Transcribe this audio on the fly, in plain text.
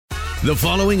The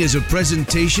following is a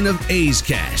presentation of A's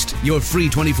Cast, your free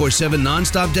 24/7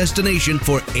 nonstop destination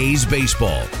for A's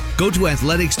baseball. Go to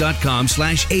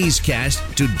athletics.com/A's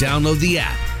Cast to download the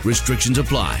app. Restrictions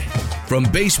apply. From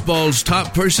baseball's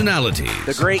top personalities,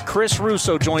 the great Chris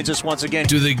Russo joins us once again,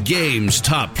 to the game's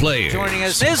top players. Joining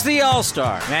us is the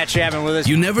All-Star, Matt Chapman with us.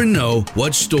 You never know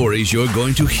what stories you're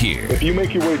going to hear. If you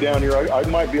make your way down here, I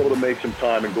might be able to make some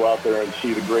time and go out there and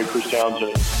see the great Chris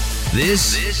Townsend.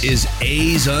 This is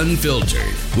A's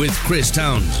Unfiltered with Chris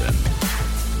Townsend.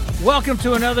 Welcome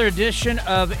to another edition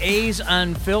of A's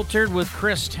Unfiltered with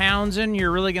Chris Townsend.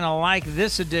 You're really going to like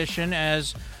this edition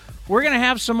as we're going to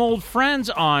have some old friends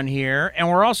on here, and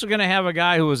we're also going to have a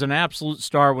guy who was an absolute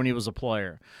star when he was a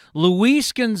player.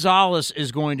 Luis Gonzalez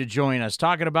is going to join us,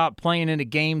 talking about playing into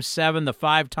Game 7, the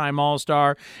five-time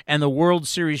All-Star, and the World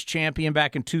Series champion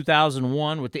back in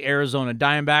 2001 with the Arizona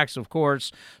Diamondbacks, of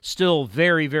course. Still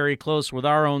very, very close with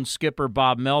our own skipper,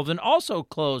 Bob Melvin. Also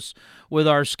close with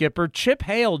our skipper, Chip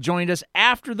Hale, joined us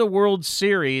after the World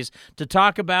Series to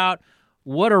talk about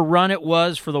what a run it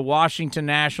was for the Washington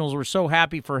Nationals. We're so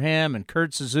happy for him and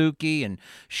Kurt Suzuki and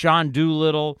Sean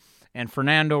Doolittle and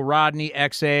Fernando Rodney,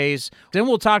 ex-A's. Then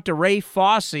we'll talk to Ray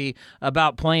Fosse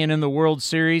about playing in the World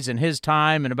Series and his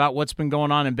time and about what's been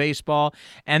going on in baseball.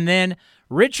 And then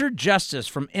Richard Justice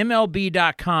from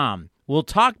MLB.com. We'll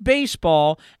talk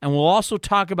baseball, and we'll also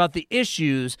talk about the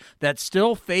issues that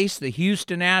still face the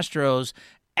Houston Astros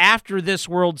after this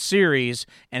World Series,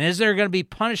 and is there going to be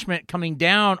punishment coming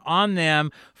down on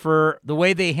them for the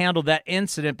way they handled that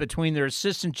incident between their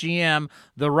assistant GM,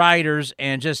 the writers,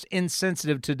 and just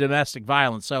insensitive to domestic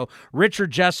violence? So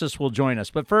Richard Justice will join us.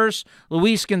 But first,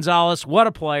 Luis Gonzalez, what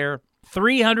a player.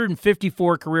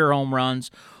 354 career home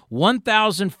runs,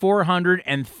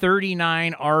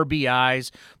 1,439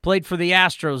 RBIs, played for the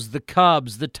Astros, the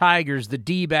Cubs, the Tigers, the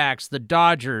D-backs, the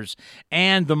Dodgers,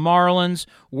 and the Marlins,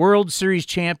 World Series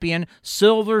champion,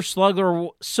 Silver Slugger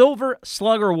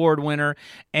Award winner,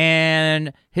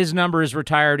 and his number is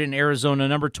retired in Arizona,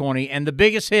 number 20, and the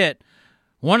biggest hit,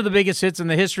 one of the biggest hits in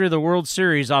the history of the World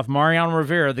Series off Mariano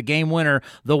Rivera, the game winner,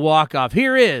 the walk-off.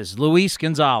 Here is Luis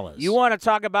Gonzalez. You want to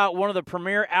talk about one of the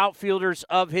premier outfielders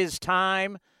of his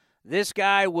time? This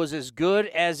guy was as good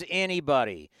as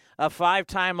anybody. A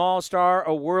five-time All-Star,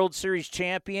 a World Series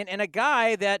champion, and a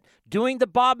guy that doing the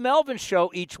Bob Melvin show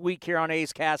each week here on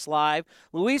A's Cast Live.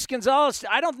 Luis Gonzalez,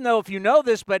 I don't know if you know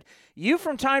this, but you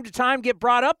from time to time get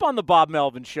brought up on the Bob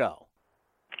Melvin show.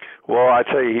 Well, I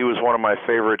tell you, he was one of my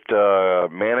favorite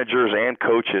managers and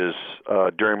coaches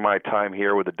during my time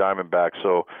here with the Diamondbacks.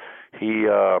 So he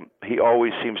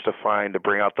always seems to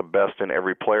bring out the best in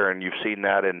every player, and you've seen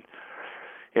that in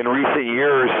recent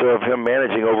years of him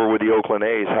managing over with the Oakland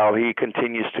A's, how he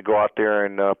continues to go out there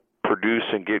and produce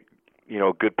and get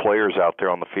good players out there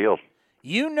on the field.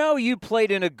 You know you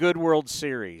played in a good World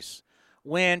Series.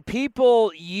 When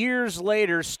people years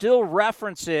later still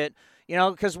reference it,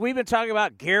 because we've been talking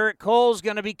about Garrett Cole's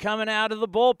going to be coming out of the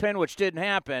bullpen, which didn't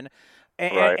happen.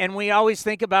 Right. And we always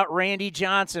think about Randy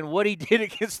Johnson, what he did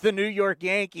against the New York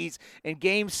Yankees in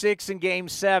Game 6 and Game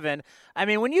 7. I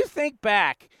mean, when you think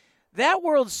back, that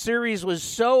World Series was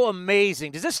so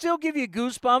amazing. Does this still give you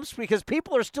goosebumps? Because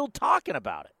people are still talking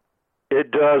about it.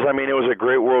 It does. I mean, it was a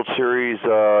great World Series.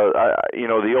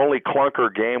 The only clunker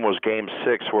game was Game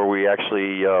 6 where we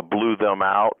actually blew them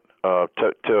out.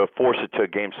 To force it to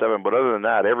Game 7, but other than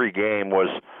that, every game was,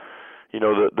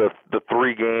 the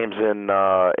three games in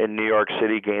New York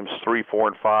City, Games 3, 4,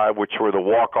 and 5, which were the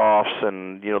walk-offs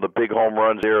and the big home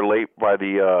runs there late by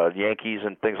the Yankees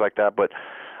and things like that. But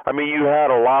I mean, you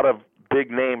had a lot of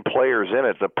big-name players in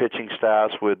it. The pitching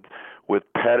staffs with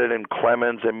Pettit and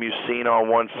Clemens and Mussina on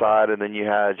one side, and then you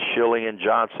had Schilling and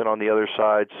Johnson on the other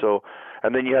side. So,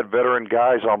 and then you had veteran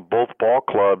guys on both ball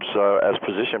clubs as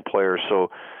position players.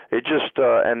 So. It just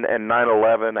and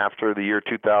 9/11 after the year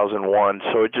 2001,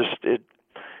 so it just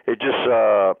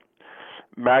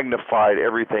magnified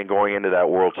everything going into that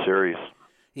World Series.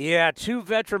 Yeah, two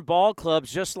veteran ball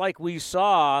clubs, just like we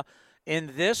saw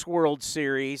in this World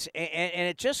Series, and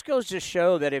it just goes to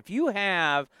show that if you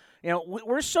have.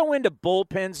 We're so into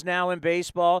bullpens now in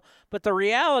baseball, but the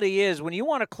reality is when you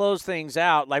want to close things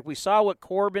out, like we saw what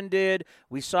Corbin did,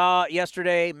 we saw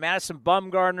yesterday Madison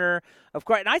Bumgarner, of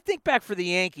course, and I think back for the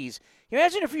Yankees.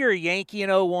 Imagine if you're a Yankee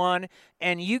in 01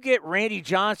 and you get Randy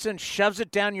Johnson, shoves it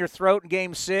down your throat in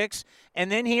Game 6,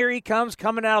 and then here he comes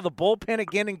coming out of the bullpen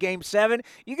again in Game 7.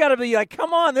 You got to be like,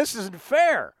 come on, this isn't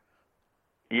fair.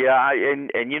 Yeah,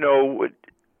 and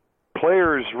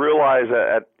players realize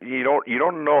that you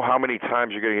don't know how many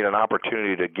times you're going to get an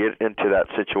opportunity to get into that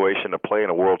situation to play in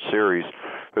a World Series.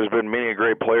 There's been many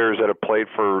great players that have played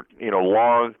for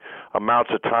long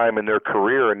amounts of time in their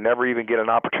career and never even get an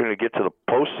opportunity to get to the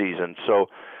postseason. So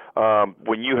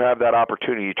when you have that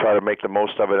opportunity, you try to make the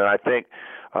most of it. And I think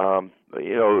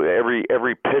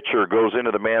every pitcher goes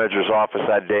into the manager's office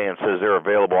that day and says they're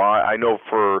available. I know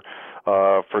for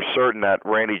certain that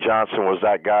Randy Johnson was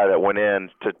that guy that went in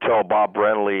to tell Bob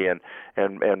Brenly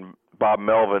and Bob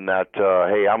Melvin that,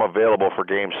 hey, I'm available for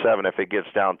Game 7 if it gets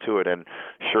down to it. And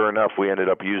sure enough, we ended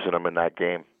up using him in that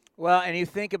game. Well, and you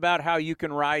think about how you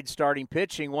can ride starting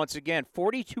pitching. Once again,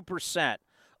 42%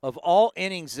 of all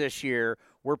innings this year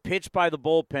were pitched by the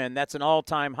bullpen. That's an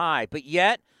all-time high. But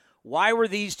yet, why were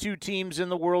these two teams in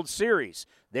the World Series?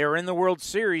 They were in the World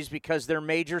Series because their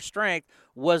major strength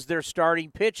was their starting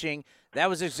pitching. That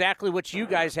was exactly what you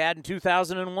guys had in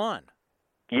 2001.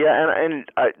 Yeah, and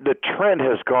the trend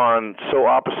has gone so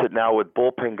opposite now with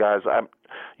bullpen guys. I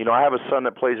have a son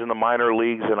that plays in the minor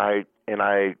leagues, and I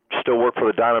still work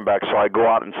for the Diamondbacks, so I go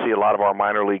out and see a lot of our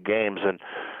minor league games, and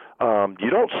you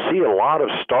don't see a lot of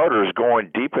starters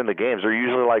going deep in the games. They're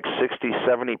usually like 60,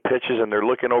 70 pitches, and they're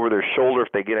looking over their shoulder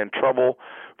if they get in trouble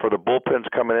for the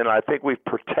bullpens coming in. I think we've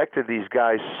protected these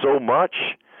guys so much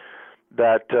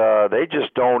that they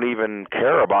just don't even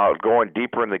care about going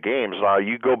deeper in the games.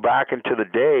 You go back into the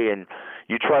day and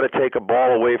you try to take a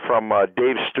ball away from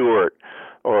Dave Stewart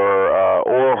or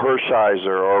Oral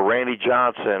Hershiser or Randy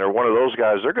Johnson or one of those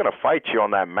guys, they're going to fight you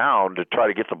on that mound to try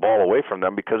to get the ball away from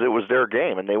them because it was their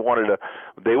game and they wanted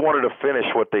to finish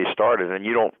what they started, and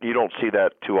you don't see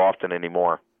that too often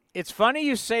anymore. It's funny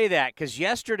you say that because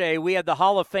yesterday we had the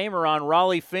Hall of Famer on,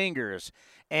 Raleigh Fingers,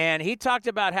 and he talked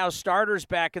about how starters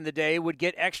back in the day would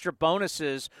get extra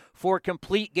bonuses for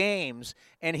complete games.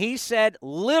 And he said,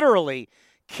 literally,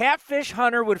 Catfish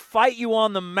Hunter would fight you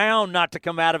on the mound not to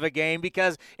come out of a game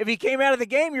because if he came out of the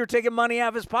game, you were taking money out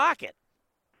of his pocket.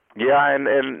 Yeah, and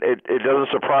it doesn't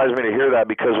surprise me to hear that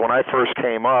because when I first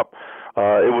came up,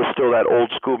 it was still that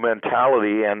old school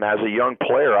mentality. And as a young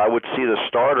player, I would see the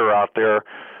starter out there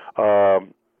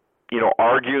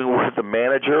arguing with the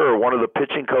manager or one of the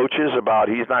pitching coaches about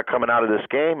he's not coming out of this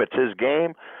game. It's his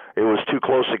game. It was too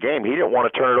close a game. He didn't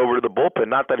want to turn it over to the bullpen.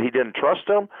 Not that he didn't trust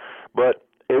him, but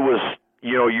it was,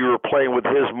 you were playing with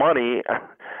his money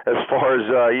as far as,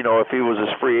 if he was his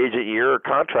free agent year or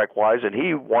contract-wise, and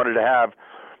he wanted to have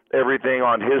everything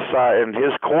on his side and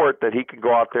his court that he could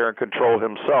go out there and control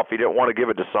himself. He didn't want to give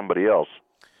it to somebody else.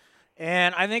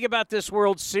 And I think about this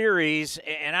World Series,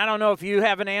 and I don't know if you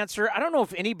have an answer. I don't know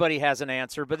if anybody has an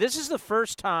answer, but this is the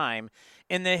first time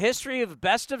in the history of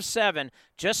best of seven,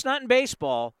 just not in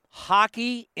baseball,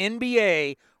 hockey,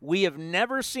 NBA, we have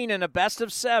never seen in a best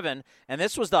of seven, and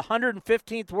this was the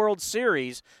 115th World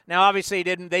Series. Now, obviously,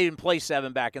 they didn't play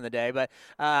seven back in the day, but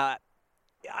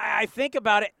I think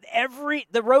about it.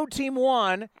 The road team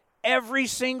won every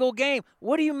single game.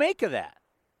 What do you make of that?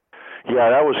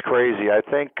 Yeah, that was crazy. I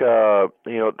think,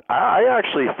 I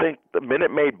actually think the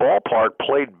Minute Maid Ballpark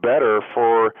played better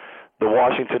for the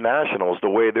Washington Nationals, the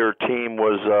way their team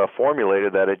was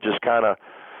formulated, that it just kind of,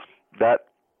 that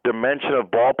dimension of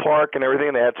ballpark and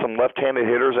everything, they had some left-handed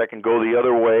hitters that can go the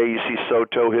other way. You see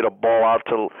Soto hit a ball out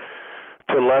to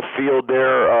left field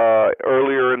there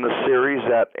earlier in the series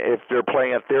that if they're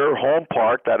playing at their home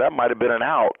park, that might have been an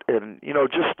out. And,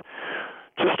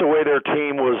 just the way their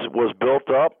team was built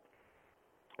up,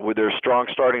 with their strong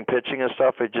starting pitching and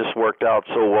stuff, it just worked out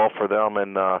so well for them.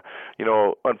 And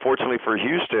unfortunately for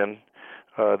Houston,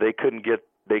 they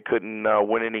couldn't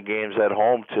win any games at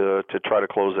home to try to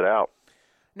close it out.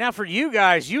 Now, for you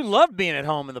guys, you love being at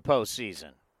home in the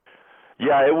postseason.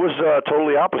 Yeah, it was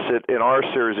totally opposite in our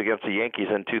series against the Yankees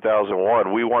in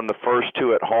 2001. We won the first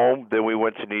two at home, then we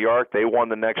went to New York. They won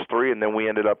the next three, and then we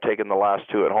ended up taking the last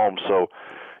two at home. So,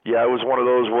 yeah, it was one of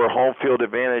those where home field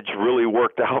advantage really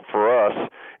worked out for us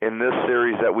in this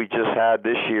series that we just had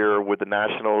this year with the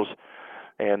Nationals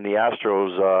and the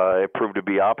Astros. It proved to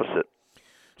be opposite.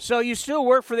 So you still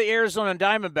work for the Arizona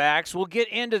Diamondbacks. We'll get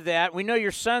into that. We know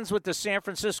your son's with the San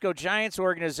Francisco Giants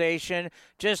organization.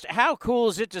 Just how cool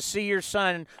is it to see your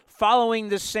son following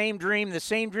the same dream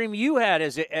you had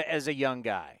as a young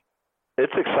guy?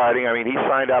 It's exciting. I mean, he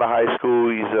signed out of high school.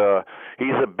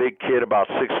 He's a big kid, about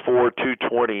 6'4",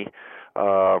 220.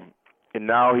 And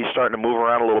now he's starting to move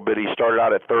around a little bit. He started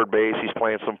out at third base. He's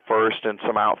playing some first and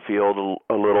some outfield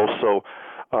a little. So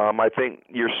I think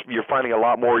you're finding a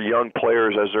lot more young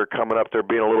players as they're coming up. They're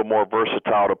being a little more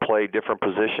versatile to play different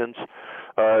positions,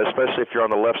 especially if you're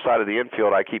on the left side of the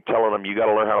infield. I keep telling them you got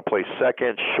to learn how to play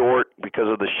second, short, because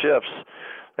of the shifts.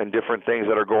 different things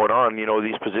that are going on. You know,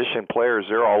 these position players,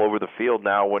 they're all over the field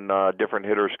now when different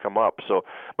hitters come up. So,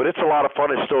 but it's a lot of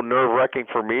fun. It's still nerve-wracking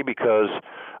for me because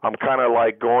I'm kind of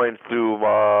like going through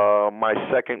my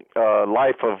second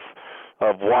life of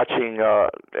watching.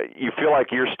 You feel like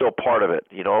you're still part of it,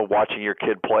 you know, watching your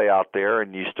kid play out there,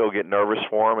 and you still get nervous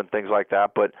for him and things like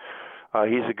that. But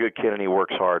he's a good kid and he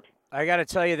works hard. I got to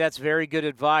tell you, that's very good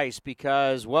advice,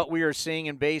 because what we are seeing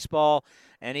in baseball,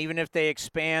 and even if they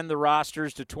expand the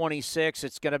rosters to 26,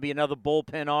 it's going to be another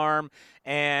bullpen arm.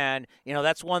 And, you know,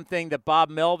 that's one thing that Bob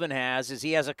Melvin has, is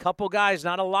he has a couple guys,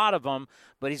 not a lot of them,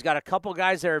 but he's got a couple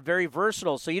guys that are very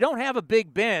versatile. So you don't have a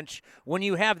big bench when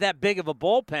you have that big of a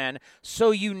bullpen.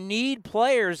 So you need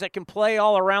players that can play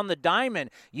all around the diamond.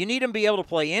 You need them to be able to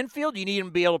play infield. You need them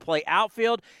to be able to play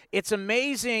outfield. It's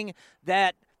amazing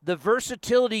that the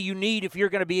versatility you need if you're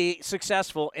going to be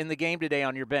successful in the game today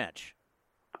on your bench.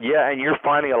 Yeah, and you're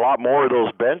finding a lot more of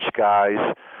those bench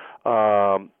guys.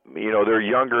 You know, they're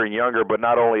younger and younger, but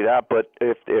not only that, but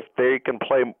if they can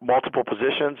play multiple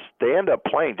positions, they end up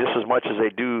playing just as much as they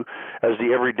do as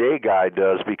the everyday guy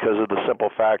does, because of the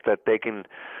simple fact that they can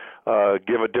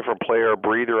give a different player a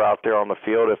breather out there on the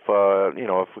field. If you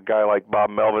know, if a guy like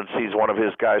Bob Melvin sees one of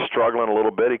his guys struggling a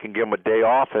little bit, he can give him a day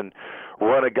off and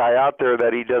run a guy out there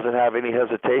that he doesn't have any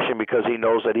hesitation, because he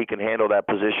knows that he can handle that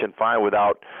position fine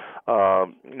without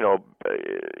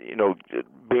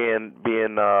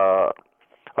being a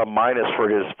minus for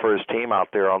his team out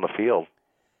there on the field.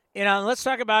 You know, let's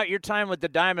talk about your time with the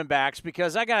Diamondbacks,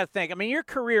 because I got to think, I mean, your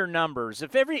career numbers,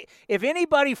 if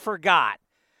anybody forgot,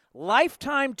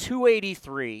 lifetime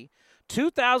 283,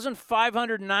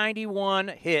 2,591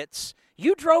 hits.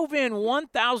 You drove in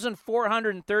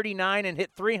 1,439 and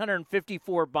hit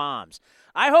 354 bombs.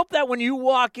 I hope that when you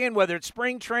walk in, whether it's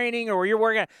spring training or you're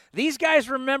working, these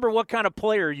guys remember what kind of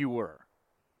player you were.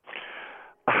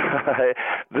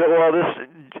 Well, this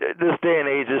day and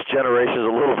age, this generation is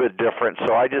a little bit different.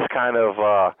 So I just kind of,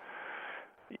 I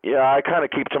kind of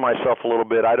keep to myself a little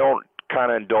bit. I don't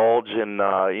kind of indulge in,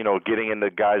 getting into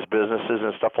guys' businesses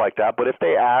and stuff like that. But if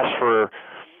they ask for,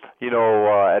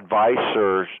 advice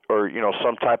or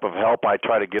some type of help, I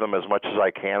try to give them as much as I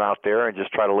can out there and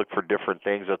just try to look for different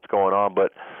things that's going on.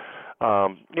 But,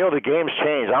 the game's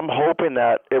changed. I'm hoping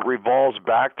that it revolves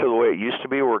back to the way it used to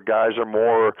be, where guys are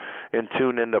more in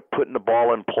tune into putting the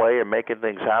ball in play and making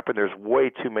things happen. There's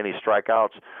way too many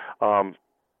strikeouts.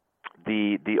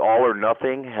 The all or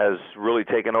nothing has really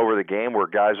taken over the game, where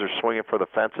guys are swinging for the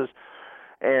fences.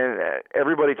 And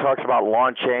everybody talks about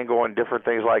launch angle and different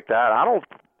things like that. I don't,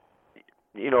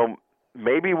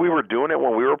 maybe we were doing it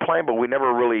when we were playing, but we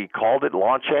never really called it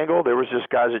launch angle. There was just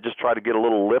guys that just try to get a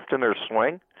little lift in their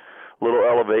swing, a little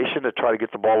elevation to try to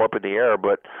get the ball up in the air.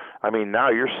 But, I mean, now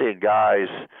you're seeing guys,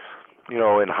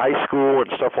 in high school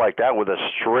and stuff like that with a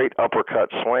straight uppercut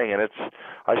swing, and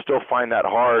I still find that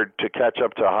hard to catch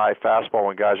up to a high fastball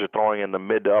when guys are throwing in the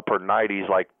mid to upper 90s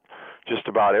like just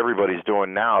about everybody's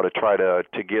doing now, to try to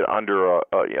get under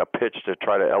a pitch to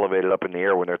try to elevate it up in the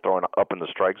air when they're throwing up in the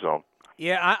strike zone.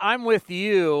 Yeah, I'm with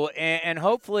you, and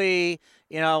hopefully,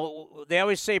 they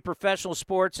always say professional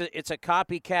sports, it's a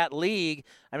copycat league.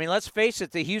 I mean, let's face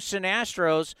it, the Houston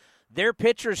Astros, their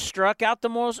pitchers struck out the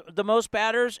most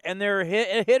batters, and their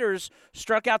hitters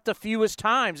struck out the fewest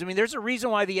times. I mean, there's a reason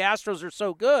why the Astros are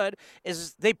so good,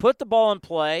 is they put the ball in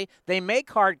play, they make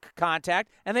hard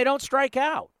contact, and they don't strike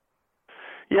out.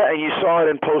 Yeah, and you saw it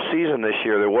in postseason this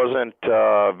year. There wasn't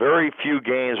very few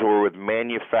games where with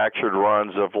manufactured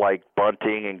runs of like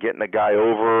bunting and getting a guy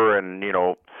over, and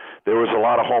there was a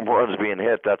lot of home runs being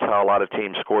hit. That's how a lot of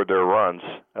teams scored their runs.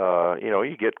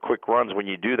 You get quick runs when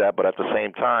you do that, but at the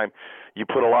same time, you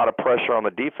put a lot of pressure on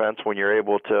the defense when you're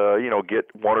able to get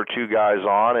one or two guys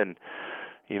on and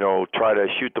try to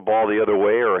shoot the ball the other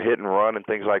way or hit and run and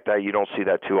things like that. You don't see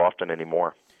that too often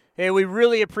anymore. Hey, we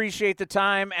really appreciate the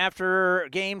time after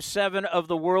Game 7 of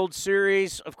the World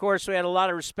Series. Of course, we had a lot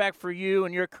of respect for you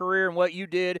and your career and what you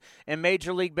did in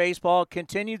Major League Baseball.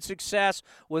 Continued success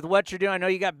with what you're doing. I know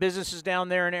you got businesses down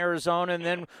there in Arizona, and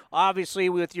then obviously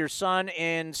with your son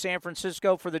in San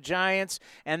Francisco for the Giants.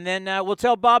 And then we'll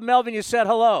tell Bob Melvin you said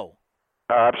hello.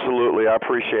 Absolutely. I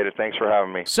appreciate it. Thanks for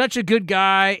having me. Such a good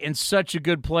guy and such a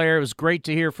good player. It was great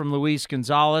to hear from Luis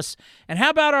Gonzalez. And how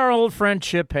about our old friend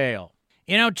Chip Hale?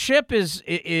 Chip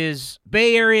is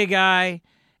Bay Area guy,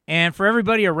 and for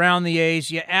everybody around the A's,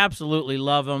 you absolutely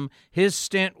love him. His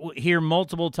stint here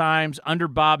multiple times under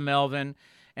Bob Melvin,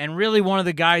 and really one of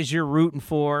the guys you're rooting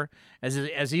for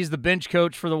as he's the bench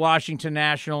coach for the Washington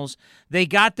Nationals. They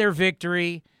got their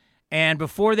victory, And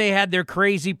before they had their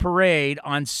crazy parade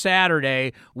on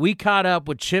Saturday, we caught up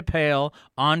with Chip Hale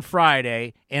on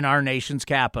Friday in our nation's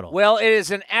capital. Well, it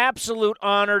is an absolute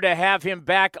honor to have him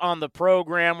back on the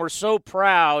program. We're so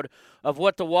proud of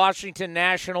what the Washington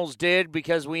Nationals did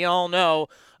because we all know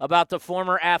about the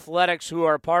former Athletics who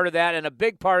are a part of that, and a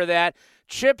big part of that.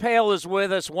 Chip Hale is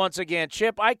with us once again.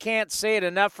 Chip, I can't say it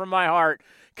enough from my heart.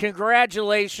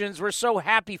 Congratulations. We're so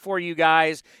happy for you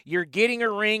guys. You're getting a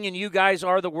ring, and you guys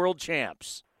are the world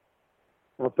champs.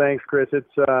 Well, thanks, Chris. It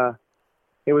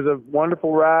was a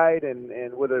wonderful ride,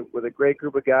 and with a great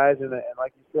group of guys, and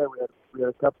like you said, we had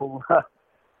a couple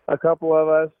of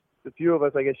us, a few of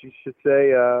us, I guess you should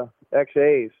say,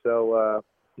 ex-A's. So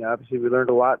obviously we learned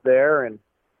a lot there, and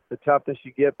the toughness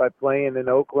you get by playing in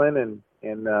Oakland,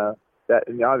 and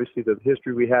obviously the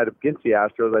history we had against the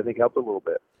Astros, I think helped a little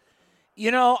bit.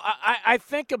 I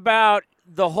think about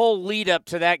the whole lead-up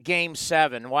to that Game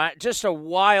 7. Just a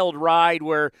wild ride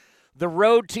where the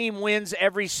road team wins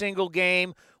every single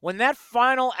game. When that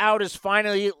final out is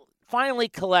finally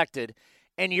collected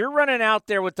and you're running out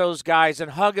there with those guys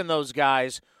and hugging those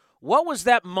guys, what was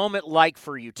that moment like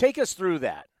for you? Take us through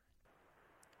that.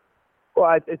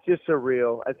 Well, it's just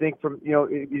surreal. I think from,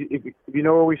 if you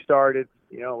know where we started,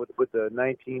 with the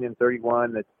 19 and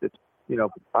 31, that's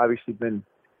obviously been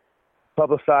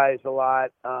publicized a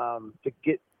lot. To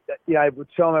get, I would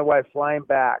tell my wife flying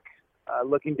back,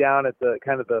 looking down at the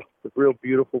kind of the real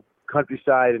beautiful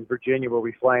countryside in Virginia where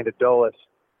we fly into Dulles.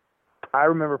 I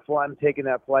remember taking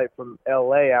that flight from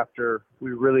L.A. after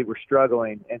we really were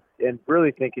struggling, and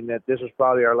really thinking that this was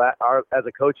probably our as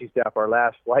a coaching staff, our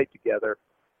last flight together,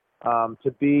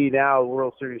 to be now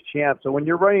World Series champs. So when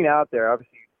you're running out there,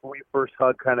 obviously we first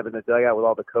hug kind of in the dugout with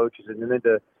all the coaches, and then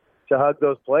to hug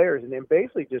those players and then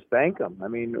basically just thank them. I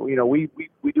mean, we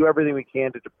do everything we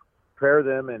can to prepare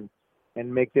them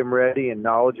and make them ready and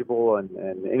knowledgeable and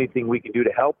anything we can do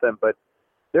to help them. But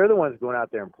they're the ones going out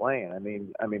there and playing. I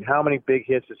mean, how many big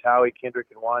hits does Howie Kendrick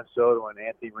and Juan Soto and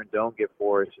Anthony Rendon get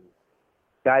for us? And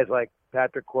guys like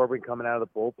Patrick Corbin coming out of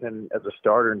the bullpen as a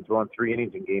starter and throwing 3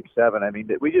 innings in Game 7. I mean,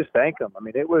 we just thank them. I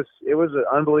mean, it was an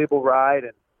unbelievable ride,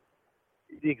 and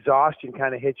the exhaustion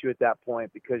kind of hits you at that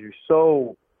point because you're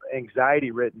so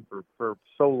anxiety ridden for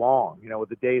so long, with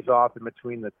the days off in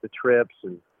between the trips,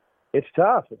 and it's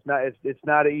tough. It's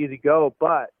not an easy go,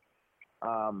 but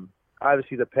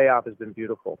obviously the payoff has been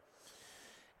beautiful.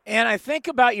 And I think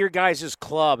about your guys'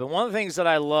 club, and one of the things that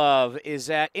I love is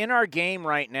that in our game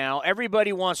right now,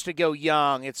 everybody wants to go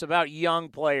young. It's about young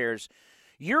players.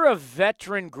 You're a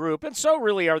veteran group, and so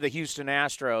really are the Houston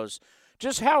Astros.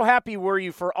 Just how happy were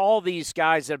you for all these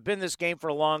guys that have been in this game for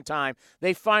a long time?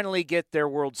 They finally get their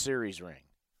World Series ring.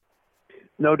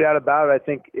 No doubt about it. I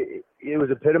think it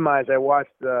was epitomized. I watched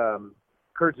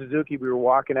Kurt Suzuki. We were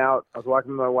walking out. I was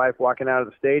walking with my wife, walking out of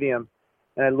the stadium,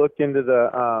 and I looked into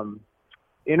the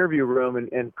interview room,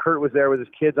 and Kurt was there with his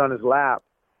kids on his lap.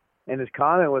 And his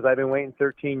comment was, "I've been waiting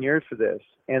 13 years for this."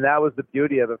 And that was the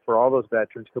beauty of it for all those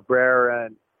veterans, Cabrera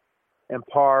and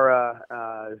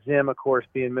Parra, Zim, of course,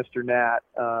 being Mr. Nat.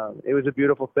 It was a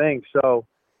beautiful thing. So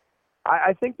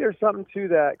I think there's something to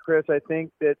that, Chris. I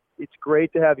think that it's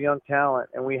great to have young talent,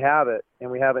 and we have it,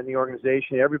 in the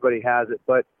organization. Everybody has it.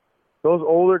 But those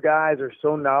older guys are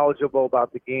so knowledgeable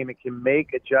about the game and can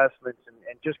make adjustments.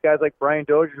 And just guys like Brian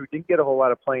Dozier, who didn't get a whole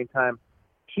lot of playing time,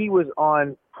 he was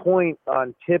on point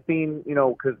on tipping,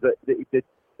 because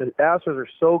the Astros are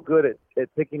so good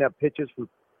at picking up pitches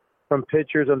from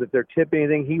pitchers and that they're tipping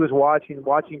anything. He was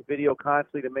watching video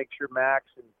constantly to make sure Max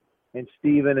and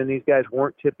Steven and these guys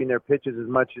weren't tipping their pitches as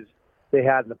much as they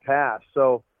had in the past.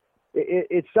 So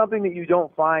it's something that you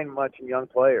don't find much in young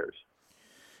players.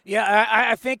 Yeah,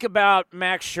 I think about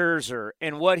Max Scherzer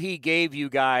and what he gave you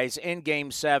guys in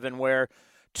Game 7, where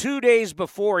 2 days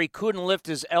before he couldn't lift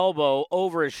his elbow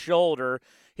over his shoulder.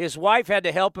 His wife had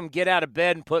to help him get out of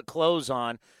bed and put clothes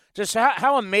on. Just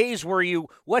how amazed were you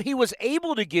what he was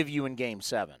able to give you in Game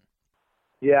 7?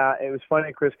 Yeah, it was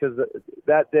funny, Chris, because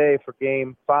that day for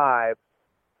Game 5,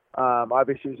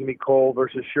 obviously it was going to be Cole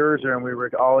versus Scherzer, and we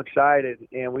were all excited.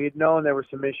 And we had known there were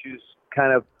some issues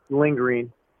kind of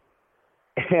lingering.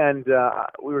 And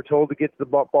we were told to get to the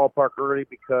ballpark early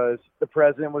because the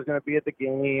president was going to be at the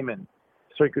game and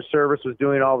Secret Service was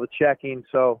doing all the checking.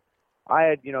 So I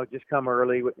had, just come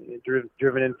early,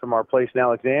 driven in from our place in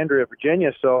Alexandria,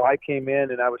 Virginia. So I came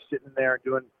in and I was sitting there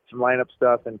doing some lineup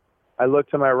stuff. And I look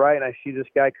to my right and I see this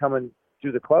guy coming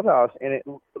through the clubhouse. And it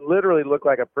literally looked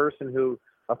like a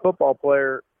football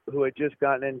player who had just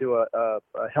gotten into a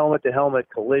helmet-to-helmet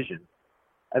collision.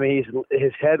 I mean,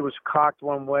 his head was cocked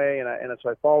one way, and so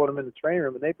I followed him in the training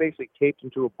room, and they basically taped him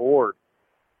to a board.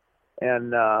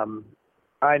 And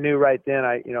I knew right then,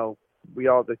 we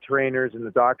all, the trainers and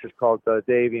the doctors called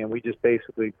Davey, and we just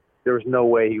basically, there was no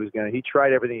way he was going to. He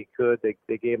tried everything he could.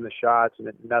 They gave him the shots,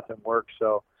 and nothing worked.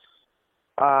 So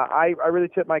I really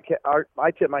tipped my cap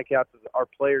to our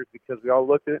players, because we all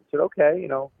looked at it and said, okay,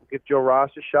 we'll give Joe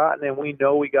Ross a shot, and then we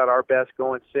know we got our best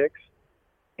going 6,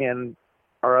 and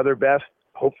our other best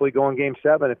hopefully going Game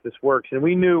 7 if this works. And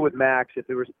we knew with Max, if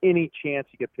there was any chance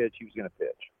he could pitch, he was going to pitch.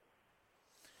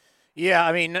 Yeah,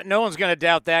 I mean, no one's going to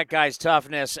doubt that guy's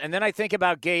toughness. And then I think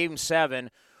about Game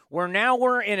 7, where now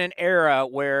we're in an era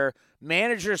where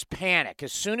managers panic.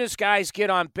 As soon as guys get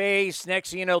on base,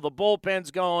 next thing you know, the bullpen's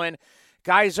going,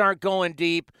 guys aren't going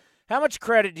deep. How much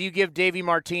credit do you give Davey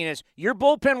Martinez? Your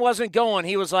bullpen wasn't going.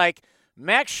 He was like,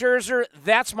 Max Scherzer,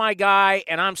 that's my guy,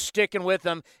 and I'm sticking with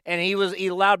him. And he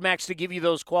allowed Max to give you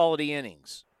those quality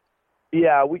innings.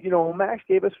 Yeah, Max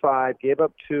gave us 5, gave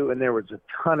up 2, and there was a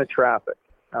ton of traffic.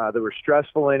 There were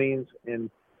stressful innings, and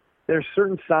there's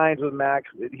certain signs with Max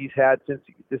that he's had since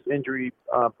this injury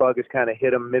bug has kind of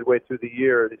hit him midway through the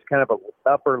year. It's kind of an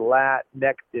upper lat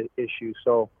neck issue.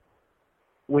 So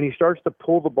when he starts to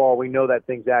pull the ball, we know that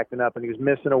thing's acting up, and he was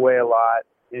missing away a lot,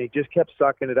 and he just kept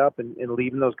sucking it up and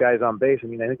leaving those guys on base. I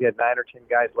mean, I think he had 9 or 10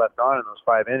 guys left on in those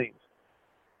 5 innings.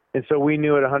 And so we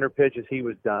knew at 100 pitches he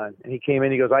was done. And he came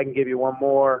in, he goes, I can give you one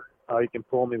more. You can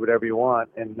pull me whatever you want.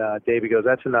 And Davey goes,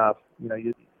 that's enough.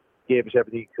 You gave us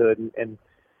everything you could. And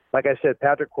like I said,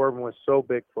 Patrick Corbin was so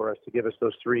big for us to give us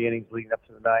those 3 innings leading up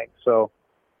to the 9th. So,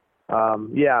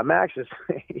 Max is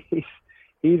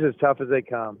he's as tough as they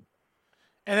come.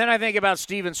 And then I think about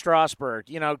Steven Strasburg,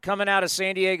 coming out of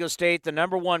San Diego State, the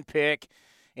number 1 pick.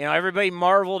 Everybody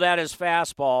marveled at his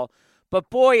fastball. But,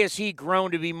 boy, has he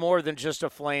grown to be more than just a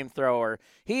flamethrower.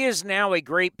 He is now a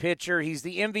great pitcher. He's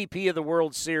the MVP of the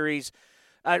World Series.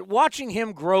 Watching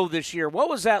him grow this year, what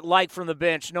was that like from the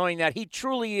bench, knowing that he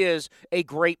truly is a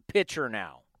great pitcher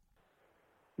now?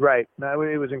 Right. No,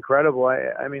 it was incredible.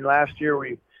 I mean, last year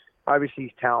obviously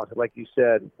he's talented, like you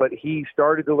said, but he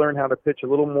started to learn how to pitch a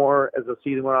little more as the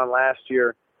season went on last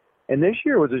year. And this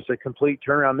year was just a complete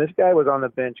turnaround. This guy was on the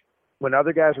bench when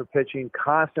other guys were pitching,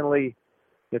 constantly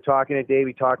talking to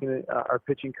Davey, talking to our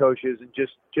pitching coaches, and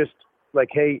just like,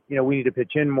 hey, we need to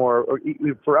pitch in more, or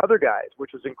for other guys,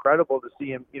 which was incredible to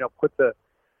see him, put the,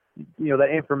 that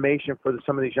information for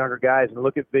some of these younger guys and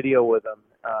look at video with them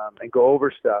and go over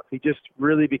stuff. He just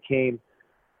really became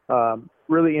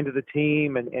really into the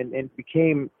team and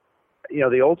became,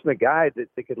 the ultimate guy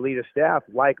that could lead a staff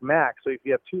like Max. So if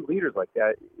you have 2 leaders like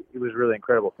that, it was really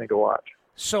incredible thing to watch.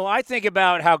 So I think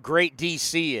about how great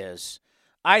DC is.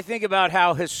 I think about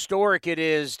how historic it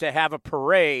is to have a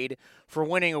parade for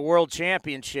winning a world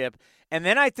championship. And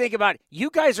then I think about you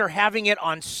guys are having it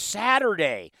on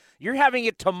Saturday. You're having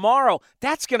it tomorrow.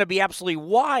 That's going to be absolutely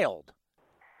wild.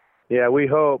 Yeah, we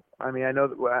hope. I mean, I know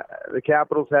that the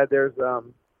Capitals had theirs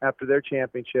after their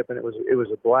championship, and it was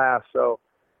a blast. So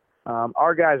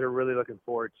our guys are really looking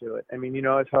forward to it. I mean,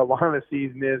 it's how long the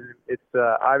season is. It's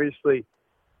obviously –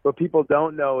 what people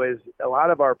don't know is a lot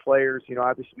of our players,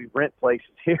 obviously we rent places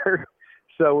here.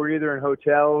 So we're either in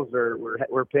hotels or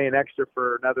we're paying extra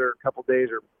for another couple days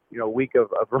or, a week of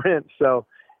rent. So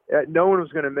no one was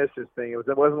going to miss this thing.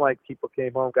 It wasn't like people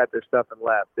came home, got their stuff and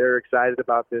left. They're excited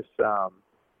about this.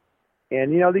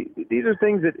 And, these are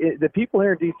things that the people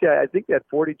here in D.C., I think they had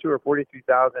 42 or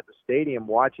 43,000 at the stadium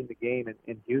watching the game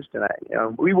in Houston.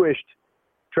 We wished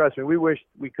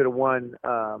we could have won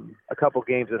a couple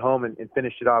games at home and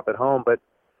finished it off at home. But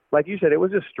like you said, it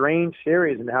was a strange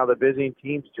series and how the visiting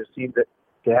teams just seemed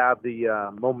to have the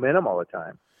momentum all the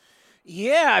time.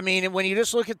 Yeah, I mean, when you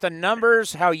just look at the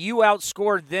numbers, how you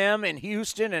outscored them in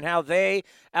Houston and how they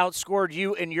outscored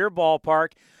you in your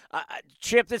ballpark,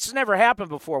 Chip, this has never happened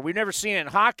before. We've never seen it in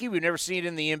hockey. We've never seen it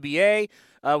in the NBA.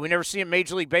 We've never seen it in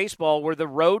Major League Baseball where the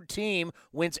road team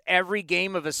wins every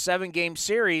game of a 7-game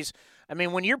series. I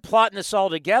mean, when you're plotting this all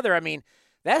together, I mean,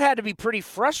 that had to be pretty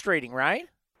frustrating, right?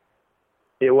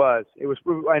 It was.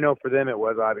 I know for them it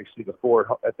was, obviously, the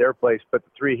 4 at their place, but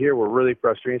the 3 here were really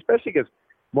frustrating, especially because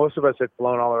most of us had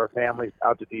flown all of our families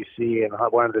out to D.C. and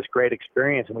wanted this great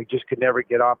experience, and we just could never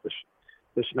get off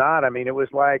the schneid. I mean, it was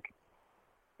like,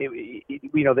 they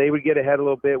would get ahead a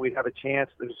little bit. We'd have a chance.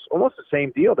 It was almost the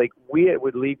same deal. We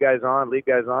would leave guys on. They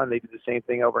did the same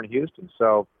thing over in Houston.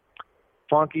 So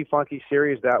funky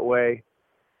series that way.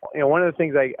 One of the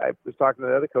things I was talking to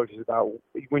the other coaches about,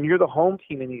 when you're the home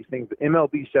team in these things, the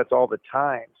MLB sets all the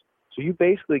times. So you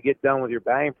basically get done with your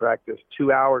batting practice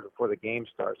 2 hours before the game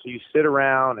starts. So you sit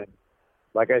around and,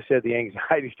 like I said, the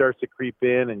anxiety starts to creep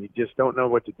in and you just don't know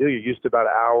what to do. You're used to about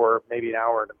an hour, maybe an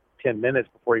hour and 10 minutes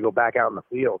before you go back out in the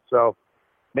field. So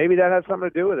maybe that has something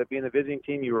to do with it. Being the visiting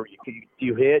team, you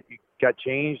hit, you got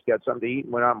changed, got something to eat,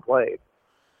 and went out and played.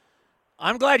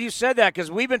 I'm glad you said that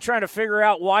because we've been trying to figure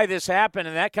out why this happened,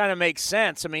 and that kind of makes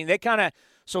sense. I mean,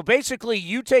 so basically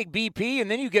you take BP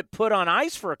and then you get put on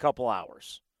ice for a couple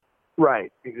hours.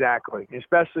 Right, exactly.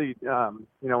 Especially,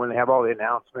 when they have all the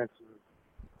announcements,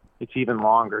 it's even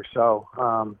longer. So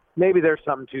maybe there's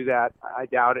something to that. I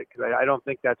doubt it because I don't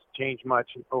think that's changed much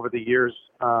over the years.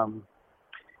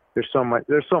 There's so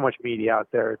much media out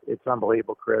there. It's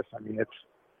unbelievable, Chris. I mean,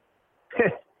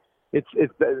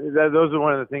 those are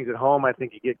one of the things at home. I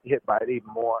think you get hit by it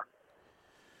even more.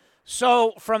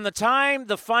 So from the time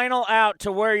the final out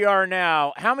to where you are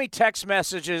now, how many text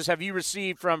messages have you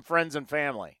received from friends and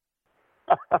family?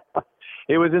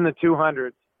 It was in the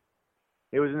 200s.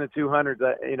 It was in the 200s.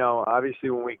 Obviously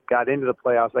when we got into the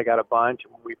playoffs, I got a bunch.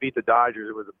 When we beat the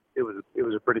Dodgers, it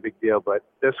was a pretty big deal. But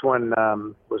this one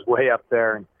was way up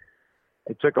there, and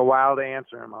it took a while to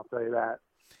answer them. I'll tell you that.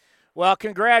 Well,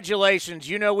 congratulations.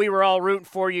 We were all rooting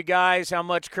for you guys, how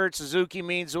much Kurt Suzuki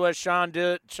means to us, Sean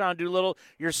Doolittle,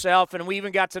 yourself, and we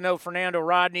even got to know Fernando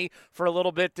Rodney for a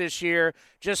little bit this year.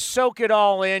 Just soak it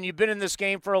all in. You've been in this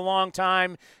game for a long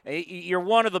time. You're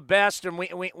one of the best, and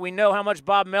we know how much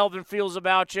Bob Melvin feels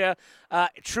about you.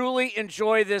 Truly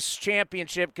enjoy this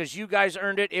championship because you guys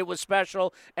earned it. It was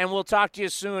special, and we'll talk to you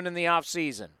soon in the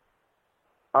offseason.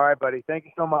 All right, buddy. Thank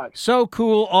you so much. So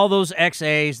cool. All those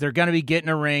XAs, they're going to be getting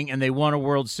a ring, and they won a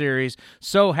World Series.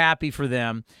 So happy for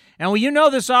them. And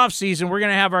this offseason, we're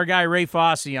going to have our guy Ray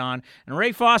Fosse on. And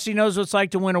Ray Fosse knows what it's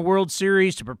like to win a World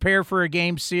Series, to prepare for a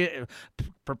Game 7.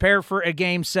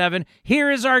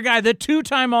 Here is our guy, the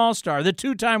two-time All-Star, the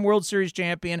two-time World Series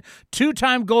champion,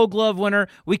 two-time Gold Glove winner.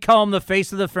 We call him the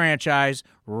face of the franchise,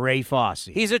 Ray Fosse.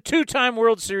 He's a two-time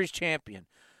World Series champion,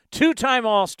 two-time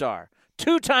All-Star,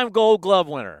 two-time Gold Glove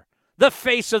winner, the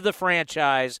face of the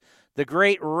franchise, the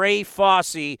great Ray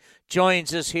Fosse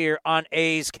joins us here on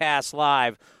A's Cast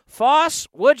Live. Foss,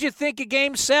 what'd you think of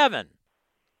Game 7?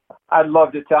 I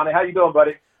loved it, Tony. How you doing,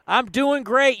 buddy? I'm doing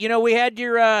great. We had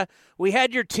your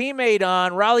teammate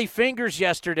on, Raleigh Fingers,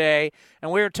 yesterday,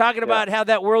 and we were talking about how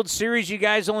that World Series you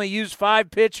guys only used 5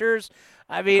 pitchers.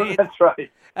 I mean, that's right.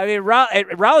 I mean,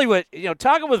 Raleigh was,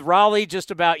 talking with Raleigh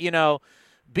just about,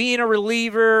 being a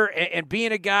reliever and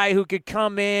being a guy who could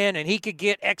come in and he could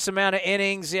get X amount of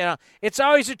innings. It's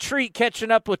always a treat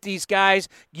catching up with these guys,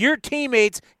 your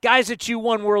teammates, guys that you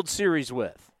won World Series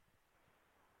with.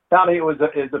 Tommy, it was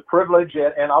a privilege,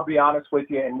 and I'll be honest with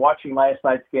you, in watching last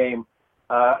night's game,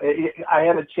 I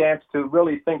had a chance to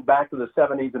really think back to the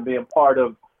 70s and being part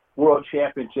of World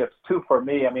Championships, too, for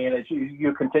me. I mean, as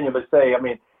you continue to say,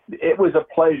 it was a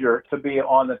pleasure to be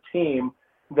on the team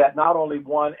that not only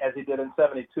won as he did in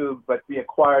 72, but be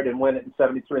acquired and win it in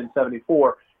 73 and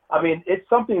 74. It's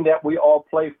something that we all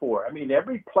play for.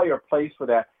 Every player plays for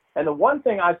that. And the one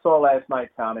thing I saw last night,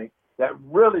 Tony, that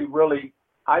really, really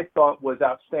I thought was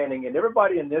outstanding, and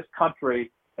everybody in this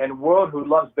country and world who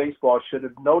loves baseball should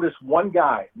have noticed one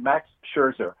guy, Max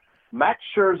Scherzer. Max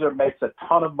Scherzer makes a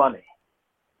ton of money.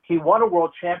 He won a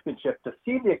world championship. To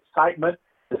see the excitement,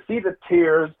 to see the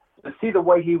tears, to see the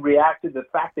way he reacted, the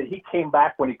fact that he came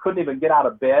back when he couldn't even get out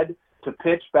of bed to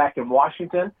pitch back in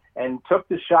Washington and took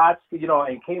the shots,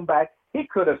 and came back. He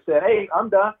could have said, hey, I'm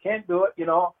done, can't do it,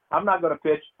 I'm not going to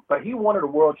pitch. But he wanted a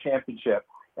world championship.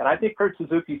 And I think Kurt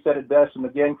Suzuki said it best. And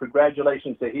again,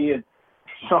 congratulations to he and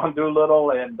Sean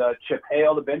Doolittle and Chip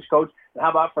Hale, the bench coach. And how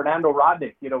about Fernando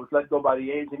Rodney, was let go by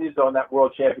the A's, and he's on that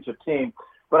world championship team.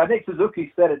 But I think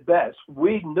Suzuki said it best.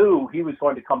 We knew he was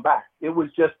going to come back. It was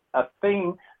just a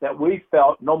thing that we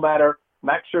felt no matter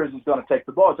Max Scherzer is going to take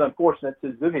the ball. It's unfortunate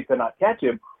Suzuki could not catch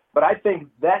him. But I think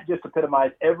that just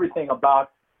epitomized everything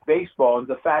about baseball, and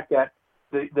the fact that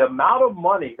the amount of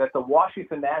money that the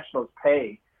Washington Nationals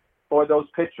pay for those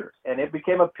pitchers, and it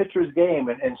became a pitcher's game,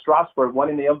 and Strasburg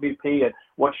winning the MVP, and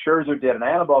what Scherzer did, and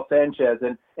Anibal Sanchez,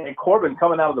 and Corbin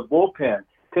coming out of the bullpen,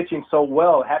 pitching so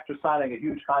well after signing a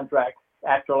huge contract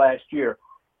after last year.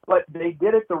 But they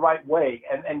did it the right way,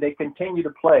 and they continue to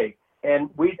play. And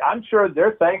I'm sure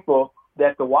they're thankful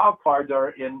that the wild cards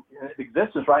are in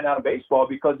existence right now in baseball,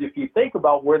 because if you think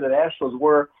about where the Nationals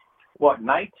were,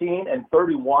 19 and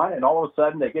 31, and all of a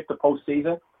sudden they get to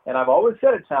postseason. And I've always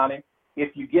said it, Tony,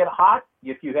 if you get hot,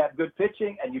 if you have good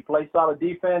pitching, and you play solid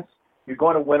defense, you're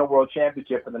going to win a world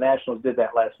championship. And the Nationals did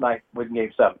that last night with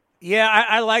Game 7. Yeah,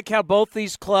 I like how both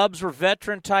these clubs were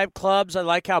veteran-type clubs. I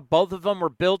like how both of them were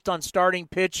built on starting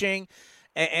pitching.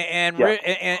 And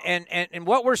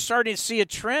what we're starting to see a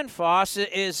trend, Foss,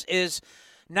 is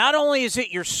not only is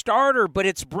it your starter, but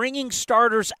it's bringing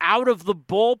starters out of the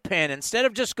bullpen instead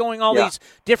of just going all these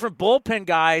different bullpen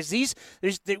guys.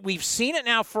 We've seen it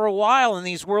now for a while in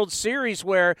these World Series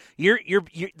where you're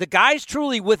the guys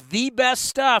truly with the best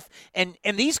stuff, and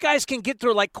these guys can get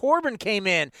through. Like Corbin came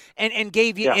in and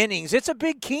gave you innings. It's a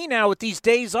big key now with these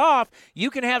days off. You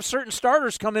can have certain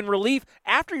starters come in relief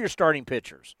after your starting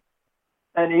pitchers.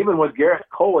 And even with Garrett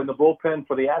Cole in the bullpen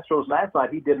for the Astros last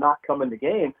night, he did not come in the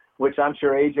game, which I'm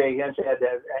sure A.J. Hinch had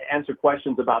to answer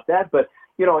questions about that. But,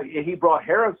 you know, he brought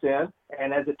Harris in,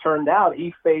 and as it turned out,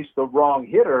 he faced the wrong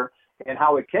hitter in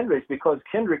Howard Kendricks because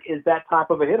Kendrick is that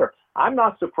type of a hitter. I'm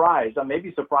not surprised. I may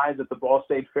be surprised that the ball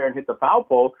stayed fair and hit the foul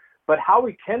pole, but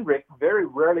Howie Kendrick very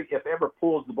rarely, if ever,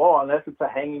 pulls the ball unless it's a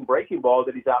hanging breaking ball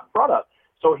that he's out in front of.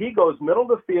 So he goes middle of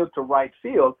the field to right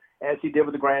field, as he did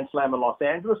with the Grand Slam in Los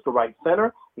Angeles, to right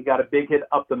center. He got a big hit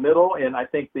up the middle in, I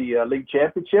think, the league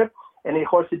championship. And, of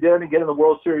course, he did it again in the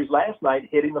World Series last night,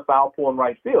 hitting the foul pole in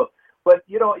right field. But,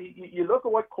 you know, you look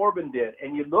at what Corbin did,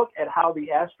 and you look at how the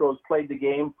Astros played the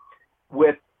game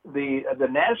with the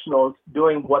Nationals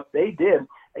doing what they did.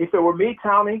 If it were me,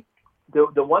 Tony,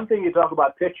 the one thing you talk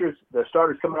about pitchers, the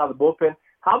starters coming out of the bullpen,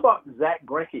 how about Zach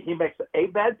Greinke? He makes a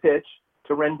bad pitch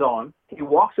to Rendon. He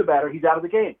walks a batter. He's out of the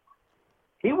game.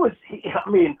 I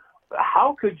mean,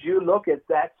 how could you look at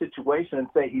that situation and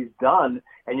say he's done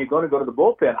and you're going to go to the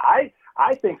bullpen?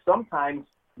 I think sometimes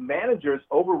managers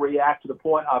overreact to the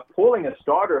point of pulling a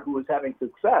starter who is having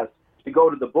success to go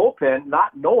to the bullpen,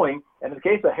 not knowing. And in the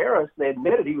case of Harris, they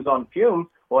admitted he was on fumes.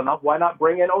 Well, why not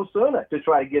bring in Osuna to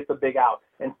try to get the big out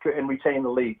and retain the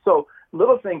lead? So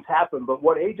little things happen. But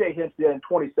what A.J. Hinch did in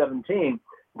 2017,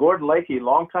 Gordon Lakey,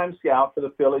 longtime scout for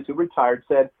the Phillies who retired,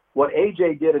 said what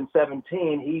A.J. did in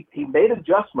 17, he made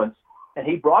adjustments, and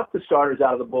he brought the starters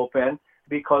out of the bullpen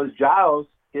because Giles,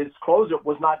 his closer,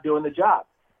 was not doing the job.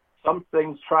 Some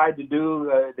things they tried to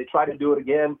do it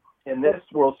again in this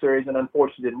World Series, and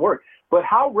unfortunately didn't work. But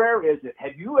how rare is it?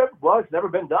 It's never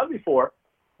been done before.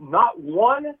 Not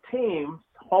one team's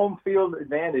home field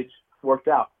advantage worked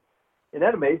out. Isn't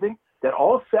that amazing? That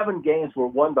all 7 games were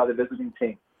won by the visiting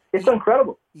team. It's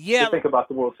incredible to think about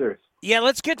the World Series. Yeah,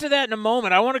 let's get to that in a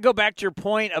moment. I want to go back to your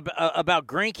point about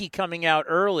Greinke coming out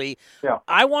early. Yeah.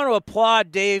 I want to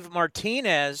applaud Dave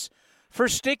Martinez for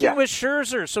sticking with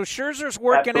Scherzer. So Scherzer's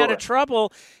working out of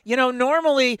trouble. You know,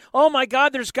 normally, oh, my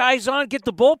God, there's guys on, get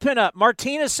the bullpen up.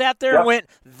 Martinez sat there and went,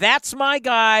 that's my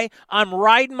guy. I'm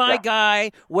riding my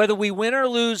guy. Whether we win or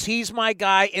lose, he's my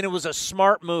guy, and it was a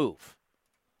smart move.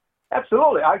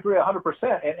 Absolutely. I agree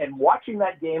 100%. And watching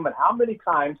that game and how many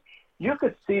times you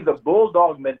could see the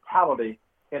bulldog mentality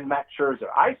in Max Scherzer.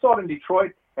 I saw it in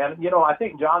Detroit, and, you know, I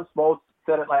think John Smoltz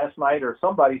said it last night, or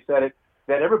somebody said it,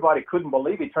 that everybody couldn't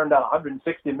believe he turned down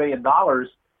 $160 million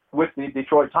with the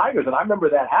Detroit Tigers. And I remember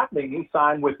that happening. He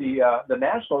signed with the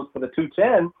Nationals for the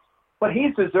 210, but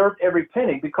he's deserved every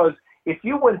penny because if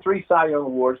you win 3 Cy Young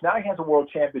Awards, now he has a world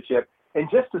championship, and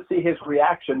just to see his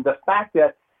reaction, the fact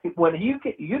that when you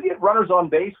get runners on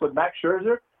base with Max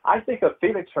Scherzer, I think of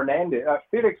Felix Hernandez,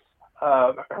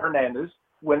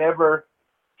 whenever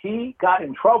he got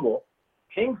in trouble,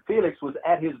 King Felix was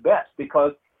at his best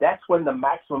because that's when the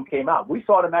maximum came out. We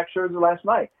saw it in Max Scherzer last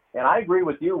night. And I agree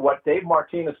with you. What Dave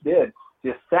Martinez did,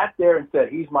 just sat there and said,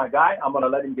 he's my guy. I'm going to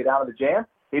let him get out of the jam.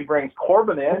 He brings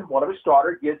Corbin in, one of his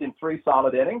starters, gives him 3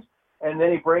 solid innings. And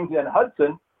then he brings in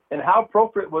Hudson. And how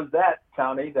appropriate was that,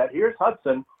 Tony, that here's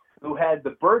Hudson, who had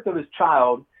the birth of his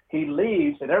child. He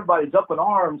leaves, and everybody's up in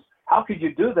arms. How could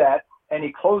you do that? And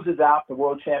he closes out the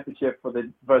World Championship for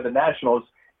the Nationals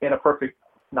in a perfect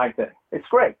 9th inning. It's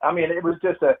great. I mean, it was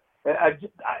just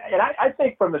I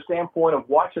think from the standpoint of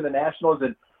watching the Nationals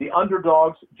and the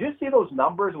underdogs, do you see those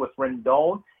numbers with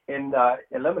Rendon in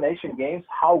elimination games,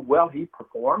 how well he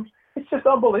performed? It's just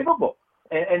unbelievable.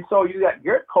 And so you got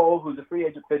Garrett Cole, who's a free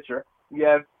agent pitcher. You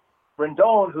have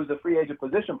Rendon, who's a free agent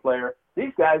position player.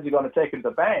 These guys are going to take it to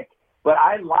the bank. But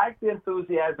I like the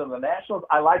enthusiasm of the Nationals.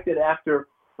 I liked it after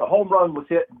the home run was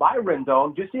hit by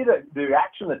Rendon. Do you see the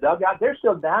reaction of the dugout? They're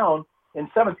still down in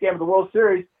 7th game of the World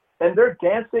Series, and they're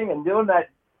dancing and doing that,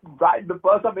 riding the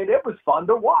bus. I mean, it was fun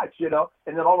to watch, you know.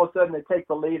 And then all of a sudden they take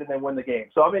the lead and they win the game.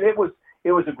 So, I mean, it was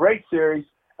a great series.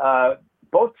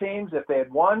 Both teams, if they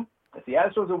had won, if the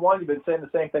Astros had won, you've been saying the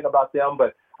same thing about them.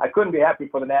 But I couldn't be happy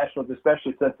for the Nationals,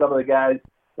 especially since some of the guys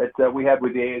that we had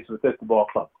with the A's with this ball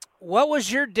club. What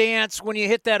was your dance when you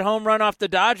hit that home run off the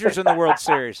Dodgers in the World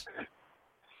Series?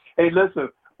 Hey, listen,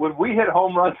 when we hit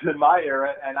home runs in my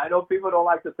era, and I know people don't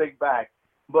like to think back,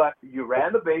 but you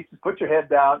ran the bases, put your head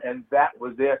down, and that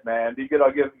was it, man. You could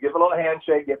give a little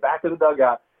handshake, get back to the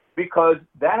dugout. because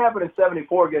that happened in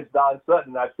 74 against Don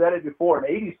Sutton. I've said it before.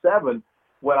 In 87,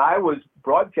 when I was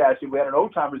broadcasting, we had an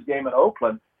old-timers game in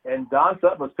Oakland, and Don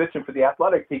Sutton was pitching for the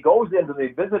Athletics. He goes into the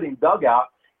visiting dugout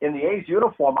in the A's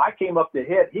uniform. I came up to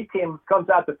hit. He comes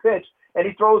out to pitch, and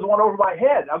he throws one over my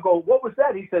head. I go, what was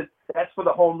that? He says, that's for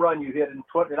the home run you hit in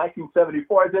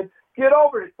 1974. I said, get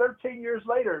over it. 13 years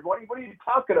later. What are you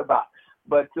talking about?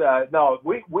 But, no,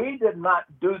 we did not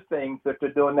do things that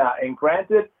they're doing now. And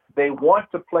granted, they want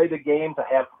to play the game to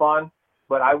have fun.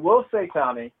 But I will say,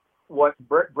 Tommy, what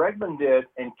Bregman did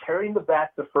in carrying the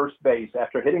bat to first base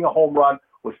after hitting a home run,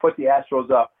 which put the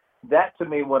Astros up, that to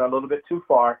me went a little bit too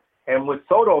far. And with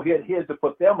Soto hit his to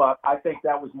put them up, I think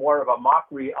that was more of a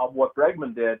mockery of what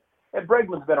Bregman did. And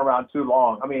Bregman's been around too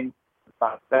long. I mean,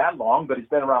 not that long, but he's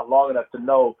been around long enough to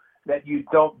know that you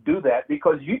don't do that,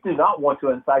 because you do not want to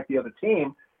incite the other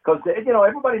team, because, you know,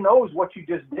 everybody knows what you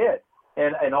just did.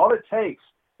 And all it takes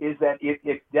is that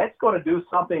if that's going to do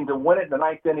something to win it in the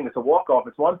ninth inning, it's a walk-off,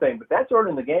 it's one thing, but that's early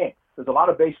in the game. There's a lot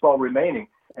of baseball remaining.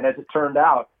 And as it turned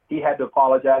out, he had to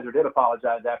apologize, or did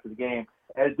apologize after the game,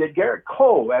 as did Garrett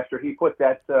Cole after he put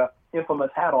that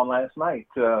infamous hat on last night,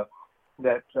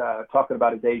 talking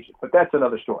about his agent. But that's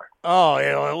another story. Oh,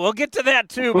 yeah, we'll get to that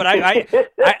too. But I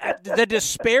the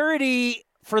disparity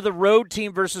for the road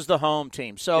team versus the home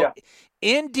team. So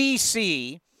in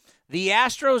D.C., the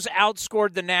Astros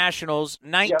outscored the Nationals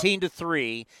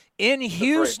 19-3. In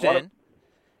Houston,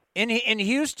 in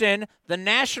Houston, the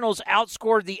Nationals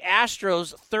outscored the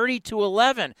Astros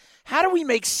 30-11. How do we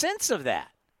make sense of that?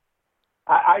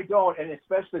 I don't, and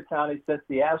especially, Tony, since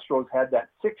the Astros had that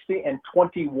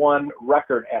 60-21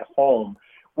 record at home,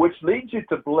 which leads you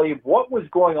to believe what was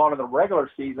going on in the regular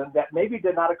season that maybe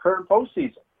did not occur in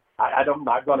postseason. I'm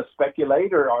not going to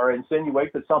speculate or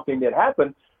insinuate that something did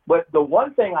happen, but the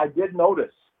one thing I did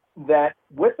notice that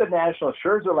with the Nationals,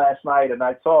 Scherzer last night, and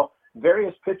I saw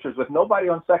various pitchers with nobody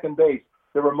on second base,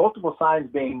 there were multiple signs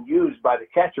being used by the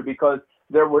catcher, because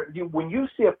when you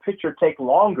see a pitcher take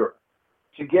longer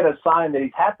to get a sign that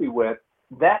he's happy with,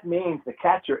 that means the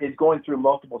catcher is going through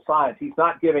multiple signs. He's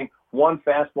not giving one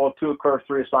fastball, two a curve,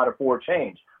 three a slider, four a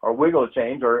change, or wiggle a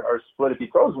change, or split if he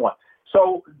throws one.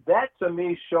 So that to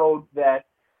me showed that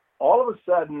all of a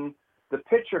sudden the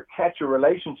pitcher-catcher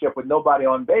relationship with nobody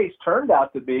on base turned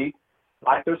out to be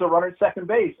like there's a runner at second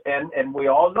base. And we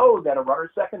all know that a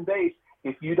runner at second base,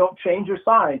 if you don't change your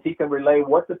signs, he can relay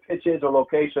what the pitch is or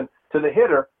location to the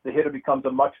hitter. The hitter becomes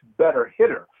a much better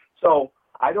hitter. So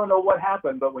I don't know what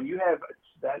happened, but when you have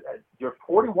your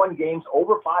 41 games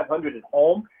over 500 at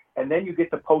home, and then you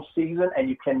get to postseason and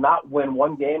you cannot win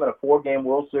one game in a 4-game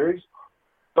World Series,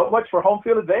 so much for home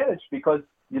field advantage, because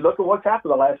you look at what's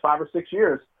happened the last 5 or 6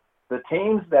 years. The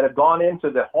teams that have gone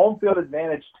into the home field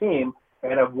advantage team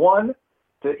and have won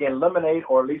to eliminate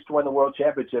or at least win the World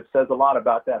Championship says a lot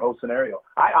about that whole scenario.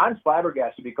 I'm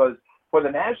flabbergasted, because for the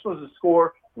Nationals to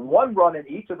score one run in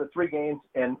each of the 3 games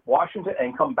in Washington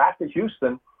and come back to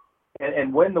Houston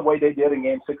and win the way they did in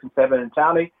Game 6 and 7 in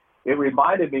County, it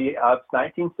reminded me of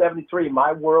 1973,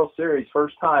 my World Series,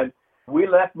 first time. We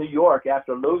left New York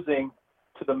after losing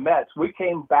to the Mets. We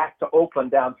came back to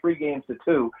Oakland down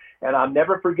 3-2, and I'll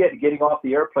never forget getting off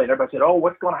the airplane. Everybody said, "Oh,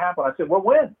 what's going to happen?" I said, "We'll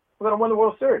win. We're going to win the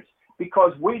World Series,"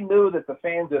 because we knew that the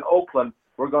fans in Oakland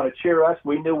were going to cheer us.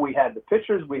 We knew we had the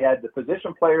pitchers, we had the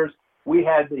position players, we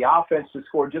had the offense to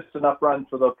score just enough runs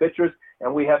for those pitchers,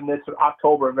 and we have in this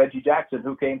October Reggie Jackson,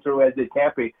 who came through, as did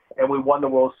Campy, and we won the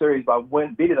World Series by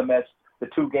beating the Mets the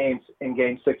 2 games in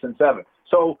Game 6 and 7.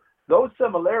 So those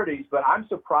similarities, but I'm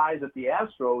surprised that the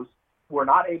Astros were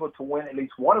not able to win at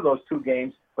least one of those 2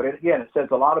 games. But again, it says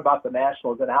a lot about the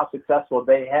Nationals and how successful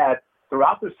they had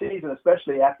throughout the season,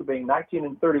 especially after being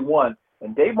 19-31.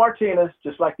 And Dave Martinez,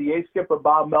 just like the A's skipper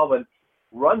Bob Melvin,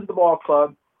 runs the ball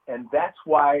club, and that's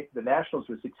why the Nationals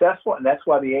were successful, and that's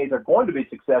why the A's are going to be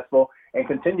successful and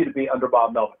continue to be under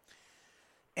Bob Melvin.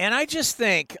 And I just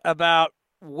think about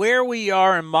where we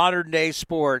are in modern-day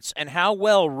sports and how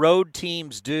well road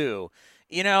teams do.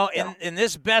 You know, in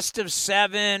this best of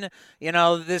 7, you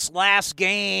know, this last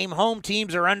game, home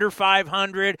teams are under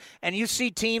 500, and you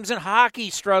see teams in hockey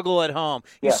struggle at home.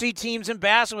 You see teams in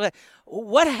basketball.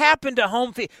 What happened to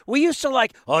home field? We used to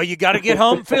you got to get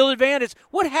home field advantage.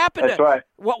 What happened? That's right.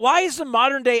 Why is the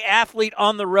modern-day athlete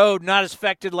on the road not as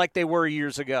affected like they were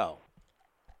years ago?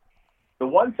 The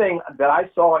one thing that I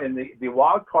saw in the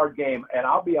wild card game, and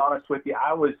I'll be honest with you,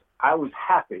 I was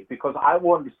happy because I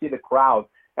wanted to see the crowd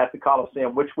at the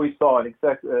Coliseum, which we saw in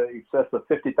excess of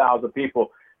 50,000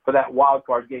 people for that wild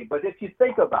card game. But if you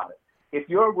think about it, if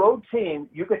you're a road team,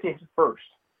 you get to hit first.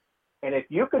 And if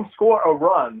you can score a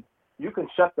run, you can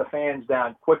shut the fans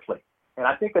down quickly. And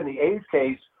I think in the A's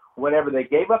case, whenever they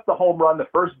gave up the home run, the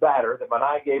first batter, that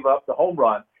Minaya gave up the home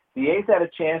run, the A's had a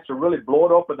chance to really blow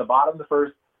it open the bottom of the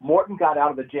first. Morton got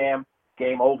out of the jam,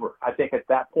 game over, I think, at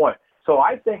that point. So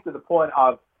I think to the point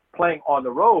of playing on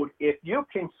the road, if you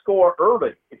can score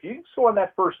early, if you can score in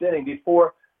that first inning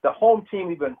before the home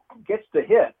team even gets to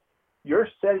hit, you're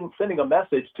sending a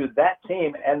message to that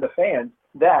team and the fans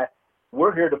that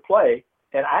we're here to play.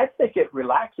 And I think it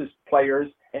relaxes players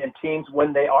and teams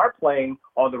when they are playing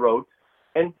on the road.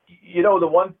 And, you know, the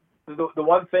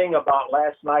one thing about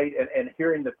last night and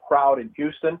hearing the crowd in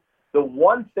Houston, the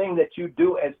one thing that you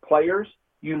do as players,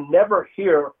 you never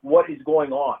hear what is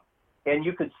going on. And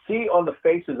you could see on the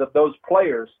faces of those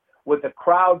players with the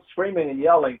crowd screaming and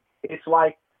yelling, it's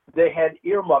like they had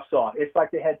earmuffs on. It's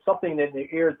like they had something in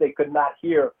their ears. They could not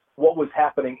hear what was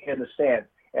happening in the stands.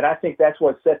 And I think that's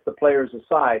what sets the players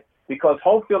aside, because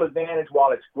home field advantage,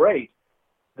 while it's great,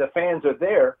 the fans are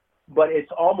there, but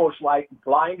it's almost like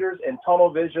blinders and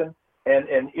tunnel vision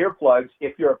and earplugs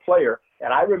if you're a player.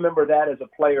 And I remember that as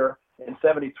a player in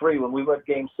 '73 when we went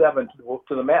Game 7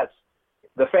 to the Mets.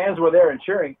 The fans were there and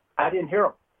cheering. I didn't hear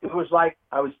them. It was like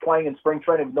I was playing in spring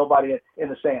training with nobody in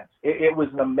the stands. It was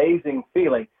an amazing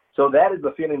feeling. So that is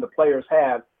the feeling the players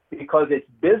have, because it's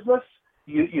business.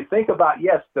 You think about,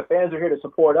 yes, the fans are here to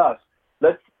support us.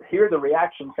 Let's hear the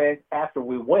reaction fans after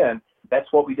we win.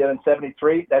 That's what we did in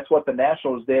 '73. That's what the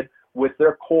Nationals did with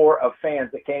their core of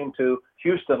fans that came to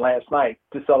Houston last night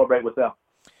to celebrate with them.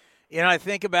 You know, I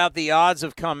think about the odds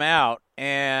have come out,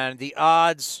 and the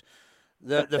odds,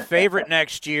 the favorite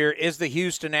next year is the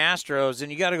Houston Astros,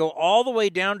 and you got to go all the way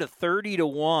down to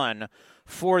 30-1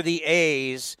 for the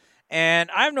A's.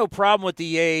 And I have no problem with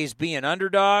the A's being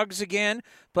underdogs again,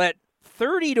 but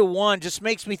 30-1 just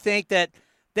makes me think that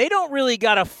they don't really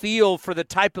got a feel for the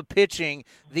type of pitching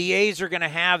the A's are going to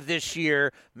have this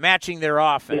year matching their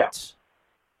offense.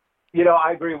 Yeah. You know,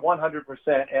 I agree 100%.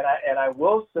 And I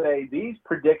will say these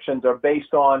predictions are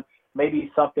based on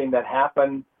maybe something that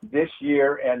happened this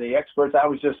year, and the experts, I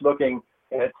was just looking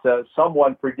at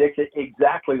someone predicted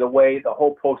exactly the way the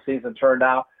whole postseason turned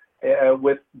out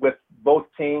with both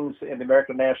teams in the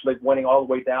American National League winning all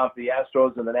the way down to the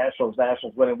Astros and the Nationals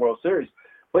winning World Series.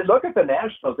 But look at the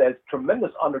Nationals as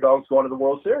tremendous underdogs going to the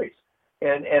World Series.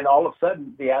 And all of a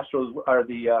sudden, the Astros or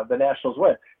the Nationals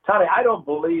win. Tony, I don't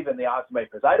believe in the odds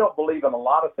makers. I don't believe in a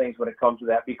lot of things when it comes to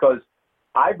that, because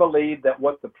I believe that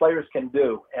what the players can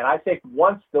do, and I think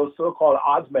once those so-called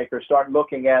odds makers start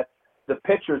looking at the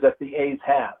pitchers that the A's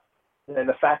have, and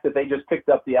the fact that they just picked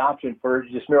up the option for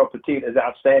Yusmeiro Petit is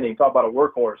outstanding. Talk about a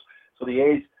workhorse. So the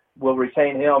A's will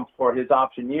retain him for his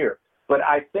option year. But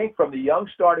I think from the young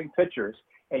starting pitchers,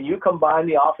 and you combine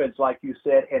the offense, like you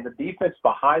said, and the defense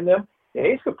behind them, the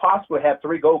A's could possibly have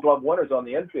 3 Gold Glove winners on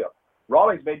the infield.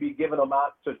 Rawlings may be giving them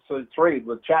out to 3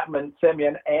 with Chapman,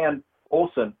 Semien, and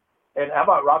Olsen. And how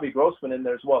about Robbie Grossman in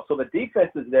there as well? So the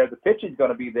defense is there, the pitching is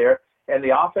going to be there, and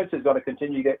the offense is going to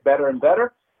continue to get better and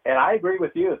better. And I agree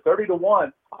with you,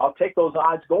 30-1, I'll take those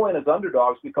odds going as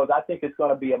underdogs, because I think it's going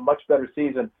to be a much better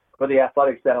season for the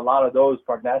Athletics than a lot of those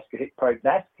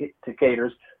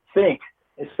prognosticators think,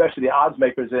 especially the odds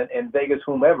makers in Vegas,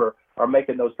 whomever, are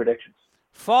making those predictions.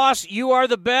 Foss, you are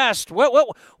the best.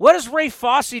 What does Ray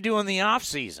Fosse do in the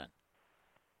offseason?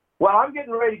 Well, I'm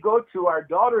getting ready to go to our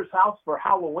daughter's house for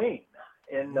Halloween.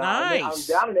 And nice.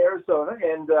 I'm down in Arizona,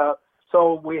 and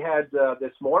so we had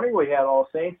this morning, we had All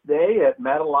Saints Day at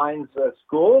Madeline's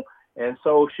school, and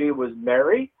so she was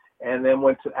Mary, and then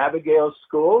went to Abigail's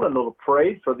school and a little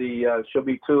parade for the she'll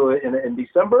be 2 in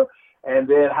December, and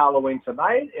then Halloween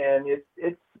tonight, and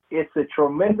it's a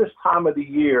tremendous time of the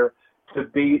year to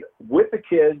be with the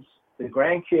kids, the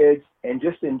grandkids, and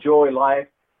just enjoy life.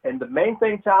 And the main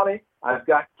thing, Tally, I've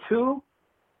got two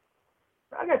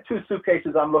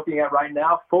suitcases I'm looking at right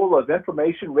now full of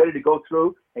information ready to go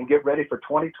through and get ready for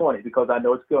 2020, because I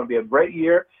know it's going to be a great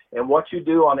year. And what you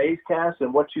do on A's Cast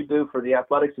and what you do for the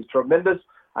Athletics is tremendous.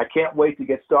 I can't wait to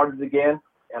get started again.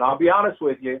 And I'll be honest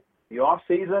with you, the off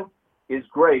season is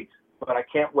great, but I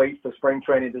can't wait for spring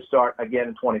training to start again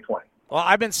in 2020. Well,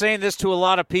 I've been saying this to a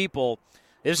lot of people.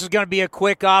 This is going to be a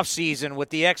quick off season with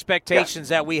the expectations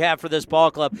that we have for this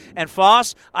ball club. And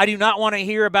Foss, I do not want to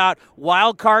hear about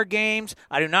wild card games.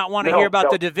 I do not want to hear about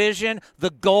the division.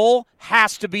 The goal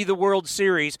has to be the World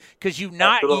Series, because you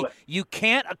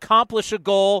can't accomplish a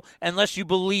goal unless you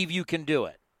believe you can do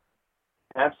it.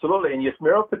 Absolutely. And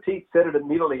Yusmeiro Petit said it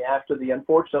immediately after the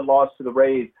unfortunate loss to the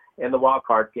Rays in the wild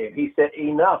card game. He said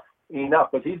enough,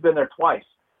 because he's been there twice,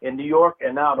 in New York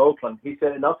and now in Oakland. He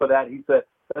said enough of that. He said,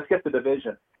 let's get the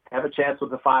division, have a chance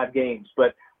with the 5 games.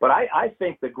 But I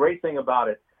think the great thing about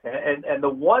it, and the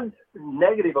one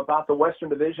negative about the Western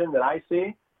Division that I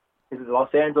see, is the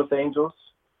Los Angeles Angels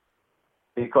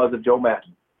because of Joe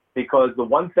Madden. Because the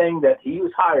one thing that he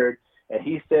was hired, and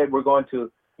he said we're going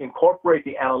to incorporate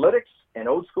the analytics and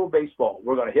old school baseball.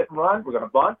 We're going to hit and run. We're going to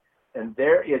bunt. And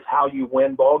there is how you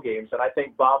win ball games. And I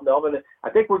think Bob Melvin, I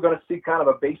think we're going to see kind of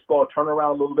a baseball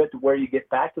turnaround a little bit to where you get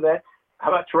back to that. How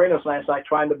about Torreno's last night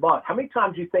trying to bunt? How many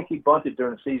times do you think he bunted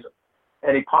during the season?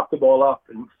 And he popped the ball up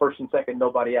and first and second,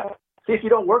 nobody out. See, if you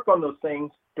don't work on those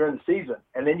things during the season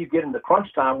and then you get into crunch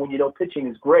time when you know pitching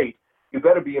is great, you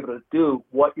better be able to do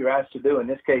what you're asked to do. In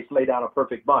this case, lay down a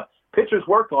perfect bunt. Pitchers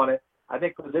work on it. I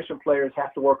think position players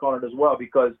have to work on it as well,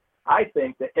 because I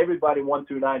think that everybody 1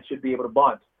 through 9 should be able to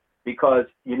bunt, because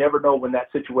you never know when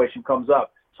that situation comes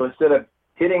up. So instead of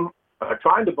hitting,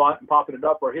 trying to bunt and popping it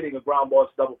up, or hitting a ground ball as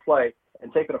double play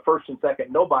and taking a first and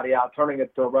second, nobody out, turning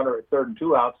it to a runner at third and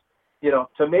 2 outs,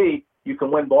 to me, you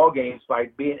can win ball games by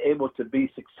being able to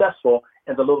be successful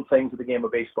in the little things of the game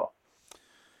of baseball.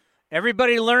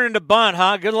 Everybody learning to bunt,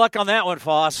 huh? Good luck on that one,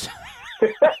 Foss.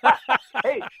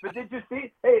 Hey, but did you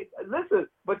see? Hey, listen,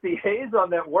 but the A's on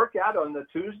that workout on the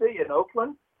Tuesday in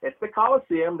Oakland, it's the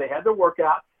Coliseum. They had their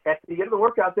workout. At the end of the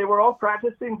workout, they were all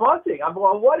practicing bunting. I'm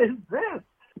going, what is this?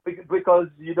 Because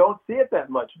you don't see it that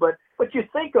much. But you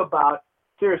think about,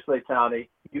 seriously, Townie,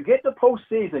 you get to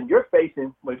postseason, you're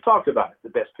facing, we've talked about it, the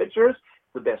best pitchers,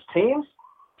 the best teams.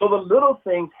 So the little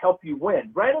things help you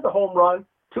win. Granted, the home run,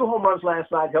 2 home runs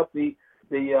last night helped the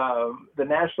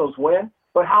Nationals win.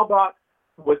 But how about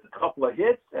with a couple of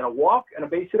hits and a walk and a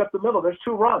base hit up the middle? There's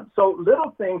 2 runs. So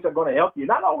little things are going to help you. You're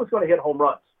not always going to hit home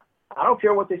runs. I don't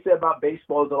care what they say about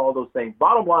baseballs and all those things.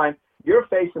 Bottom line, you're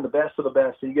facing the best of the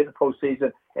best, so you get the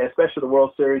postseason, and especially the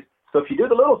World Series. So if you do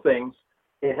the little things,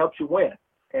 it helps you win.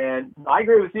 And I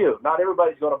agree with you. Not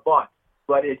everybody's going to bunt,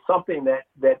 but it's something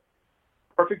that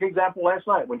perfect example last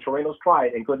night when Torreno's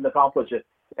tried and couldn't accomplish it.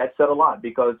 That said a lot,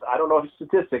 because I don't know his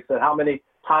statistics and how many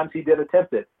times he did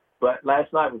attempt it, but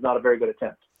last night was not a very good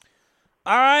attempt.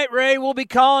 All right, Ray, we'll be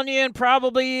calling you in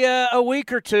probably a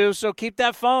week or 2, so keep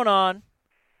that phone on.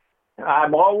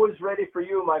 I'm always ready for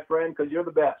you, my friend, because you're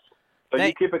the best. So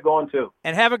you keep it going, too.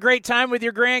 And have a great time with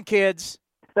your grandkids.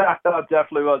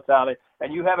 Definitely will, Sally.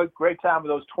 And you have a great time with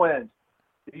those twins.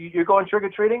 You're going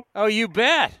trick-or-treating? Oh, you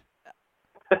bet.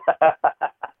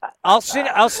 I'll send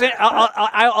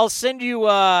you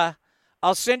a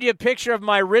picture of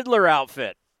my Riddler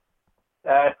outfit.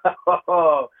 I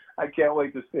can't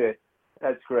wait to see it.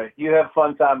 That's great. You have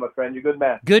fun time, my friend. You're a good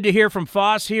man. Good to hear from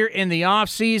Foss here in the off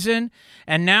season.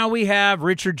 And now we have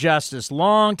Richard Justice,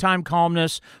 longtime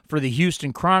columnist for the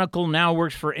Houston Chronicle, now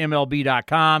works for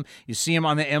MLB.com. You see him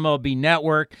on the MLB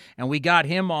Network. And we got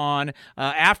him on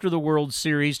after the World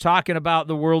Series, talking about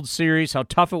the World Series, how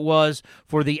tough it was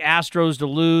for the Astros to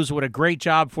lose, what a great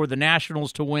job for the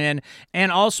Nationals to win,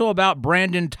 and also about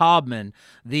Brandon Taubman,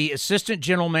 the assistant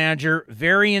general manager,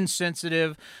 very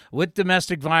insensitive with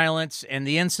domestic violence, and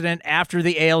the incident after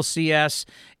the ALCS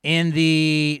in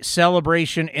the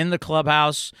celebration in the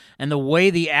clubhouse, and the way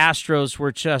the Astros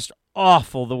were just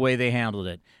awful the way they handled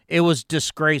it. It was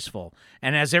disgraceful.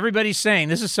 And as everybody's saying,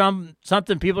 this is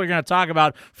something people are going to talk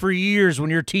about for years when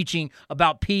you're teaching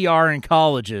about PR in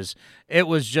colleges. It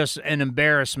was just an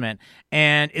embarrassment.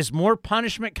 And is more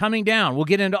punishment coming down? We'll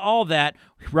get into all that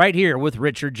right here with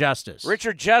Richard Justice.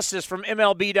 Richard Justice from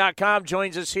MLB.com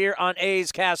joins us here on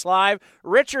A's Cast Live.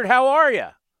 Richard, how are you?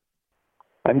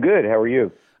 I'm good. How are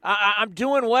you? I'm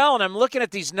doing well, and I'm looking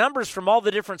at these numbers from all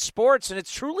the different sports, and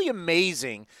it's truly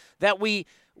amazing that we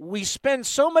spend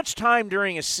so much time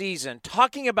during a season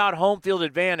talking about home field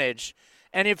advantage.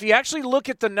 And if you actually look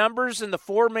at the numbers in the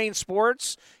 4 main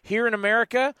sports here in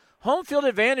America, home field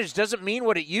advantage doesn't mean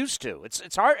what it used to.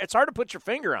 It's hard to put your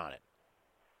finger on it.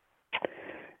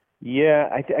 Yeah,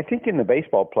 I think in the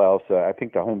baseball playoffs, I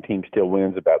think the home team still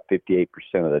wins about 58%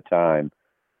 of the time.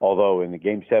 Although in the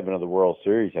Game 7 of the World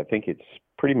Series, I think it's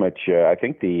pretty much. I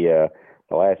think the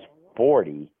last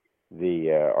 40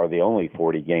 are the only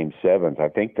 40 Game 7s. I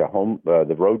think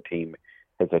the road team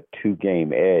has a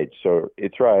 2-game edge. So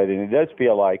it's right, and it does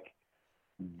feel like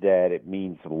that it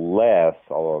means less.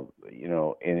 Although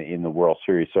in the World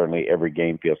Series, certainly every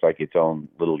game feels like its own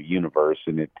little universe,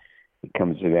 and it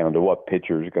comes down to what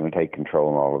pitcher is going to take control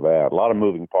and all of that. A lot of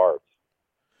moving parts.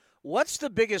 What's the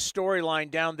biggest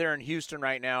storyline down there in Houston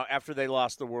right now after they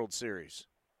lost the World Series?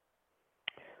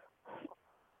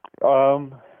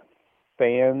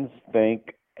 Fans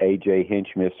think A.J. Hinch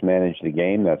mismanaged the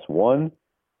game. That's 1.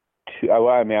 2,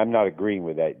 I'm not agreeing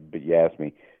with that, but you asked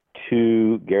me.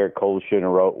 2, Garrett Cole shouldn't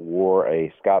have wore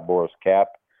a Scott Boras cap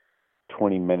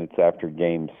 20 minutes after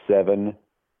Game 7.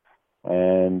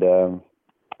 And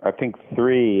I think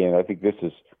 3, and I think this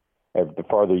is the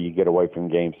farther you get away from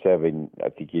Game 7, I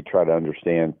think you try to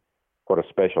understand what a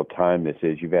special time this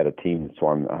is. You've had a team that's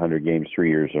won 100 games 3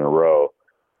 years in a row,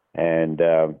 and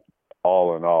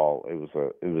all in all, it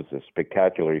was a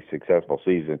spectacularly successful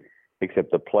season.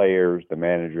 Except the players, the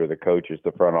manager, the coaches,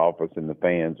 the front office, and the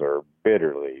fans are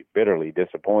bitterly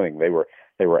disappointing. They were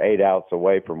 8 outs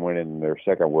away from winning their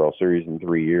second World Series in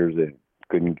 3 years and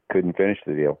couldn't finish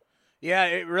the deal. Yeah,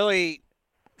 it really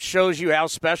shows you how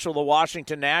special the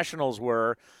Washington Nationals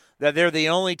were, that they're the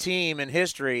only team in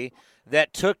history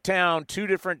that took down 2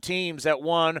 different teams that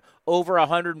won over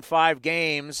 105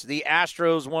 games. The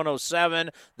Astros 107,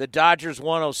 the Dodgers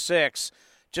 106.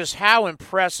 Just how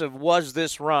impressive was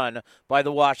this run by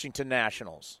the Washington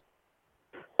Nationals?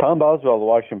 Tom Boswell of the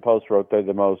Washington Post wrote they're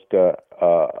the most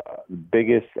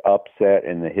biggest upset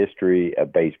in the history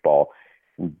of baseball.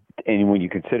 And when you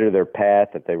consider their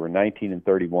path, that they were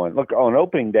 19-31. Look, on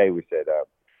opening day, we said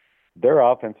their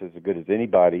offense is as good as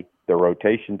anybody. Their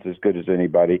rotation's as good as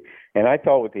anybody. And I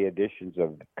thought with the additions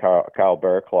of Kyle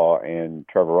Barraclough and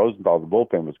Trevor Rosenthal, the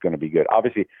bullpen was going to be good.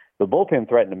 Obviously, the bullpen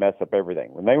threatened to mess up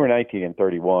everything. When they were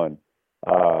 19-31,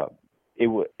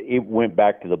 it went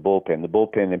back to the bullpen. The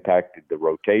bullpen impacted the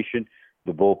rotation.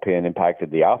 The bullpen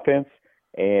impacted the offense.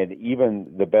 And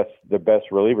even the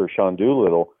best reliever, Sean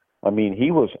Doolittle, I mean, he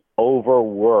was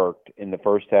overworked in the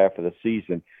first half of the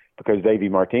season because Davey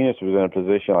Martinez was in a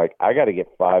position like, I got to get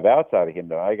 5 outs out of him,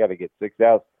 though. I got to get 6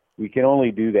 outs. We can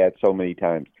only do that so many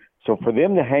times. So for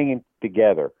them to hang it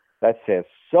together, that says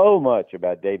so much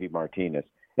about Davey Martinez.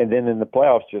 And then in the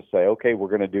playoffs, just say, okay, we're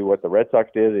going to do what the Red Sox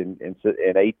did in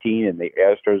 18 and the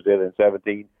Astros did in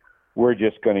 17. We're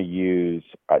just going to use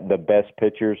the best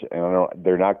pitchers, and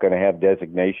they're not going to have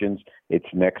designations. It's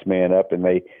next man up, and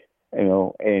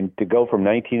and to go from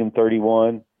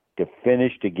 19-31 to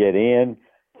finish to get in,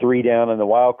 3 down in the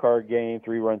wild card game,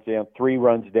 3 runs down, 3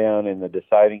 runs down in the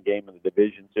deciding game of the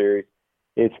division series,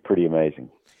 it's pretty amazing.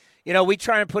 We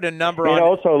try and put a number on. And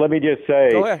also, let me just say,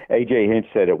 A.J. Hinch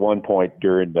said at one point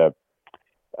during the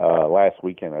last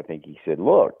weekend, I think he said,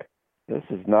 look, this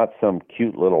is not some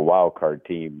cute little wild card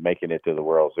team making it to the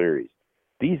World Series.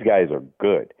 These guys are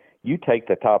good. You take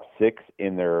the top 6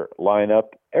 in their lineup,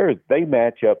 they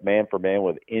match up man for man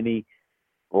with any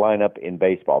lineup in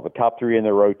baseball. The top 3 in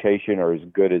their rotation are as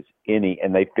good as any,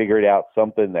 and they figured out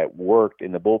something that worked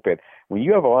in the bullpen. When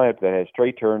you have a lineup that has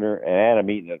Trey Turner and Adam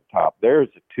Eaton at the top, there's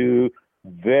 2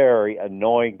 very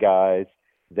annoying guys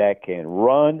that can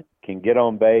run, can get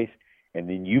on base, and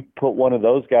then you put one of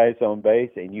those guys on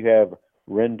base, and you have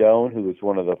Rendon, who is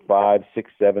one of the 5,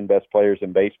 6, 7 best players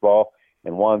in baseball,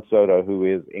 and Juan Soto, who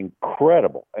is an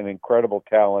incredible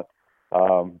talent.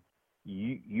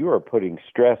 You are putting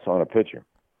stress on a pitcher.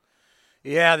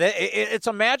 Yeah, it's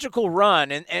a magical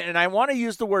run, and I want to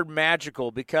use the word magical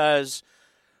because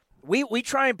we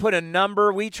try and put a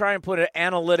number, we try and put an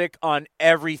analytic on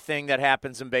everything that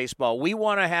happens in baseball. We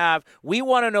want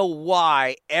to know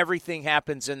why everything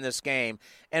happens in this game.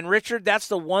 And Richard, that's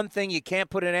the one thing you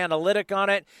can't put an analytic on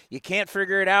it. You can't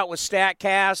figure it out with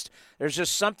StatCast. There's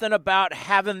just something about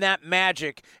having that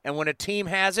magic, and when a team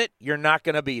has it, you're not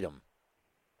going to beat them.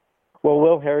 Well,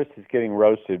 Will Harris is getting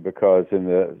roasted because in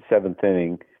the 7th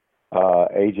inning,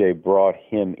 AJ brought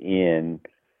him in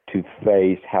to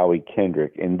face Howie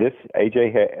Kendrick. And this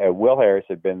Will Harris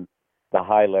had been the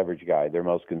high leverage guy, their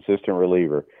most consistent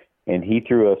reliever, and he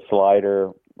threw a slider,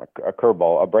 a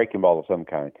curveball, a breaking ball of some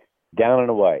kind, down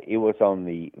and away. It was on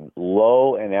the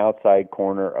low and outside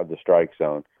corner of the strike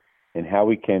zone, and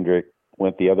Howie Kendrick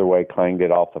went the other way, clanged it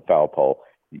off the foul pole.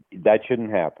 That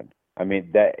shouldn't happen. I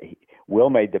mean, Will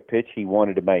made the pitch he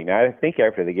wanted to make. Now, I think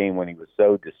after the game when he was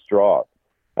so distraught,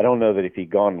 I don't know that if he'd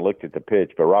gone and looked at the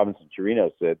pitch, but Robinson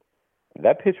Chirino said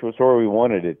that pitch was where we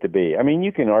wanted it to be. I mean,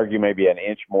 you can argue maybe an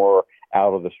inch more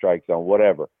out of the strike zone,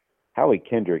 whatever. Howie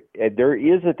Kendrick, there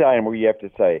is a time where you have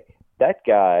to say that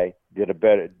guy did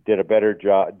a better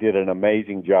job, did an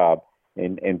amazing job,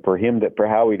 and for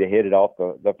Howie to hit it off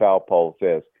the foul pole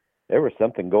says there was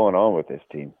something going on with this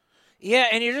team. Yeah,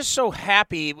 and you're just so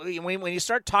happy when you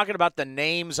start talking about the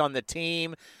names on the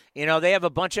team. They have a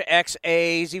bunch of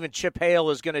ex-A's. Even Chip Hale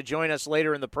is going to join us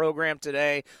later in the program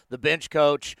today, the bench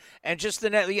coach. And just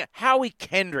Howie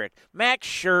Kendrick, Max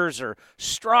Scherzer,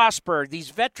 Strasburg, these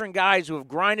veteran guys who have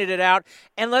grinded it out.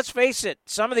 And let's face it,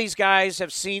 some of these guys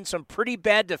have seen some pretty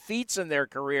bad defeats in their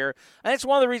career. And that's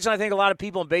one of the reasons I think a lot of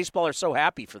people in baseball are so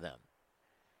happy for them.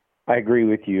 I agree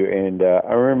with you. And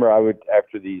I remember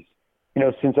after these,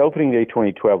 since opening day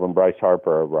 2012 when Bryce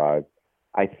Harper arrived,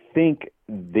 I think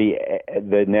the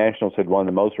Nationals had won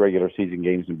the most regular season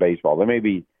games in baseball. They may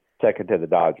be second to the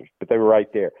Dodgers, but they were right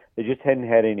there. They just hadn't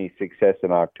had any success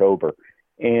in October.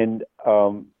 And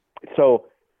so,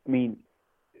 I mean,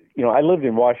 you know, I lived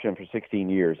in Washington for 16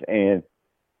 years, and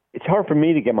it's hard for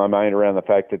me to get my mind around the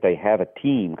fact that they have a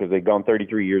team because they've gone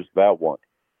 33 years without one.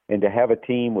 And to have a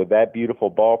team with that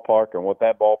beautiful ballpark and what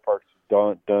that ballpark's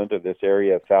done to this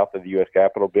area south of the U.S.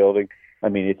 Capitol building, I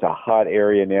mean, it's a hot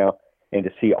area now. And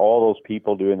to see all those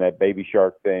people doing that baby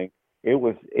shark thing, it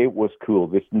was cool.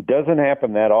 This doesn't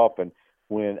happen that often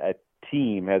when a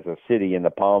team has a city in the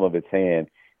palm of its hand,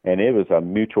 and it was a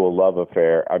mutual love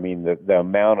affair. I mean, the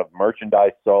amount of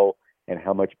merchandise sold and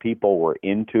how much people were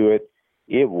into it,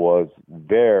 it was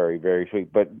very, very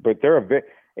sweet. But they're a very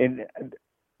and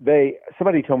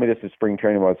somebody told me this at spring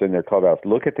training when I was in their clubhouse.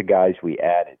 Look at the guys we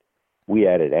added. We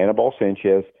added Anibal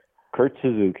Sanchez, Kurt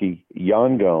Suzuki,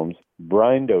 Jan Gomes,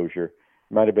 Brian Dozier,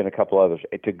 might have been a couple others,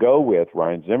 to go with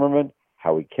Ryan Zimmerman,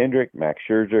 Howie Kendrick, Max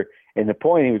Scherzer. And the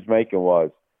point he was making was,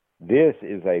 this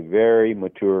is a very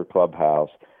mature clubhouse.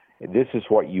 This is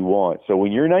what you want. So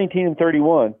when you're 19 and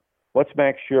 31, what's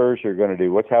Max Scherzer going to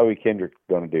do? What's Howie Kendrick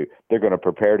going to do? They're going to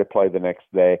prepare to play the next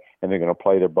day, and they're going to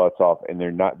play their butts off, and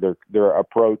their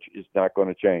approach is not going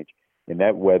to change. And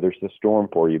that weathers the storm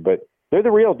for you. But they're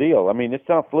the real deal. I mean, it's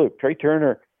not fluke. Trey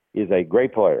Turner is a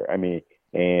great player. I mean,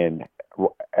 and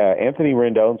Anthony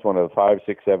Rendon's one of the 5,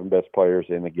 6, 7 best players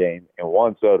in the game. And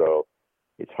Juan Soto,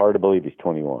 it's hard to believe he's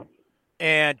 21.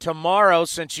 And tomorrow,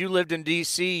 since you lived in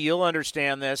D.C., you'll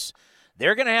understand this.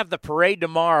 They're going to have the parade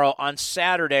tomorrow on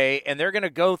Saturday, and they're going to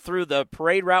go through the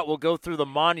parade route. Will go through the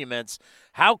monuments.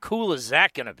 How cool is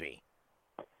that going to be?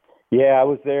 Yeah, I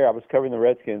was there. I was covering the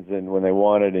Redskins, and when they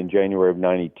won it in January of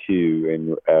 '92,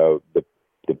 and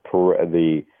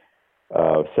the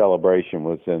celebration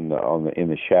was in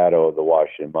the shadow of the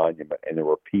Washington Monument, and there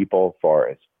were people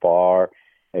as far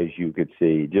as you could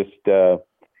see. Just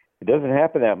it doesn't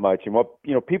happen that much, and what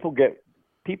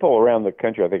people around the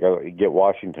country, I think, get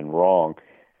Washington wrong.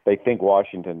 They think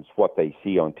Washington's what they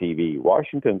see on TV.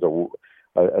 Washington's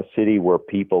a city where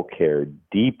people care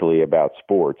deeply about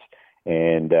sports.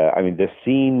 And, I mean, the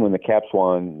scene when the Caps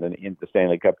won the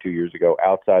Stanley Cup 2 years ago,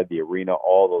 outside the arena,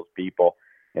 all those people,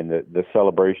 and the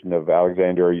celebration of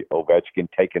Alexander Ovechkin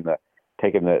taking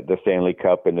the Stanley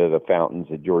Cup into the fountains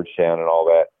at Georgetown and all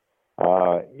that,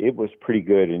 it was pretty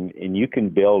good. And you can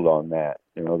build on that.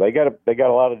 You know, they got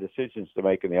a lot of decisions to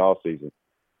make in the off season,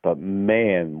 but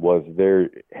man,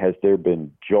 has there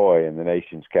been joy in the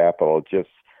nation's capital. Just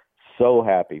so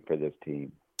happy for this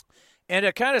team. And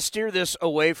to kind of steer this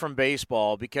away from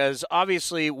baseball, because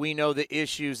obviously we know the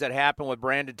issues that happened with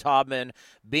Brandon Taubman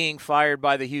being fired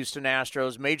by the Houston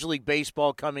Astros, Major League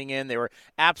Baseball coming in. They were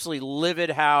absolutely livid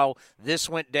how this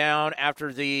went down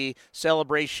after the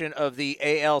celebration of the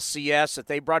ALCS, that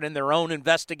they brought in their own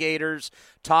investigators.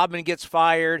 Taubman gets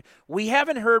fired. We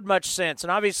haven't heard much since.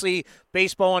 And obviously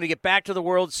baseball want to get back to the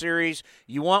World Series.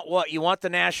 You want the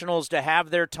Nationals to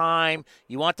have their time.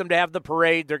 You want them to have the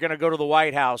parade. They're going to go to the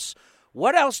White House.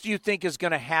 What else do you think is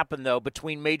going to happen, though,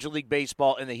 between Major League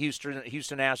Baseball and the Houston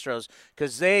Astros?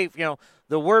 Because the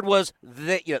word was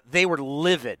that they were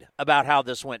livid about how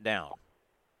this went down.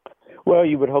 Well,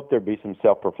 you would hope there'd be some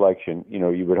self-reflection. You know,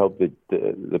 you would hope that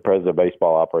the president of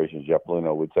baseball operations, Jeff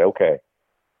Luhnow, would say, okay,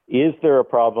 is there a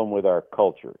problem with our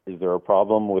culture? Is there a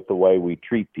problem with the way we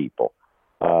treat people?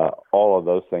 All of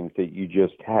those things that you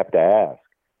just have to ask.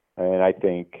 And I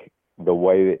think the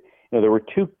way that, there were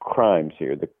two crimes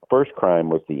here. The first crime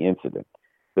was the incident.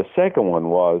 The second one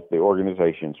was the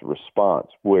organization's response,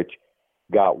 which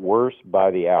got worse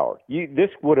by the hour.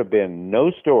 This would have been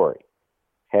no story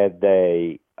had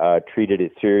they treated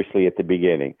it seriously at the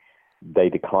beginning. They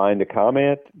declined to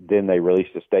comment. Then they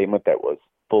released a statement that was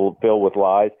filled with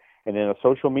lies. And in a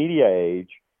social media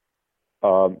age,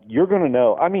 you're going to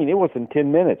know. I mean, it wasn't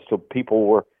 10 minutes till people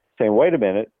were saying, wait a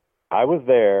minute, I was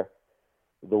there.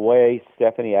 The way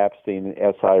Stephanie Epstein,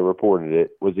 SI, reported it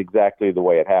was exactly the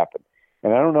way it happened.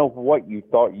 And I don't know what you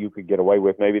thought you could get away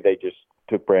with. Maybe they just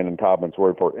took Brandon Taubman's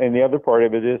word for it. And the other part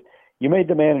of it is you made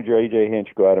the manager, A.J. Hinch,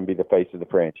 go out and be the face of the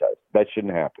franchise. That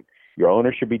shouldn't happen. Your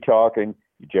owner should be talking.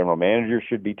 Your general manager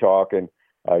should be talking.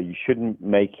 You shouldn't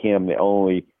make him the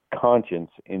only conscience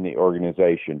in the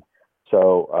organization.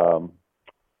 So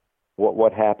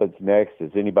what happens next? Does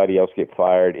anybody else get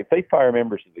fired? If they fire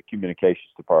members of the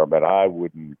communications department, I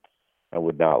would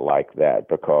not like that,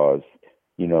 because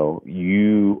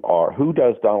who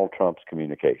does Donald Trump's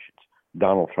communications?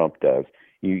 Donald Trump does.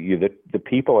 The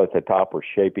people at the top are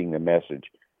shaping the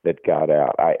message that got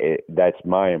out. That's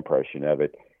my impression of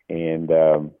it, and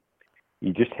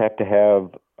you just have to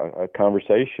have a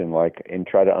conversation and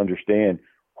try to understand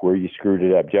where you screwed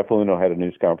it up. Jeff Luhnow had a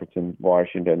news conference in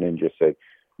Washington and just said,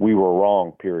 we were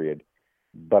wrong, period.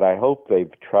 but I hope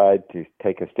they've tried to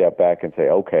take a step back and say,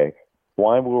 okay,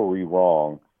 why were we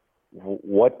wrong?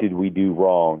 What did we do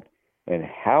wrong? And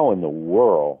how in the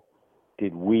world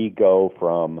did we go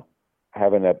from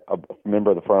having a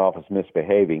member of the front office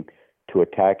misbehaving to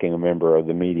attacking a member of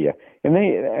the media? And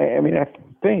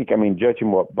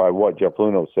judging by what Jeff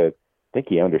Luhnow said, I think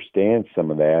he understands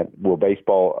some of that. Will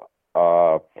baseball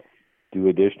do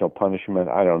additional punishment?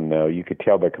 I don't know. You could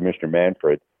tell by Commissioner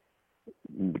Manfred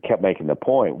kept making the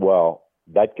point, well,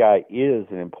 that guy is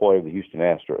an employee of the Houston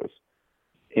Astros.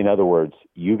 In other words,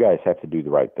 you guys have to do the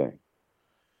right thing.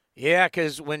 Yeah,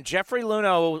 because when Jeffrey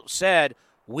Luhnow said,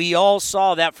 we all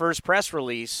saw that first press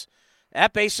release,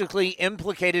 that basically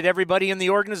implicated everybody in the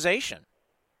organization.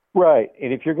 Right,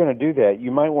 and if you're going to do that, you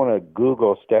might want to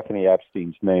Google Stephanie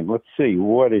Epstein's name. Let's see,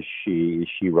 what is she? Is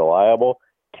she reliable?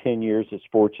 10 years at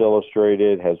Sports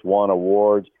Illustrated, has won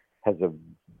awards, has a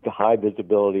high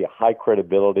visibility, high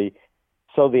credibility.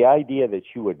 So the idea that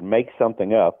you would make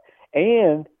something up,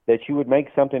 and that you would make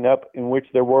something up in which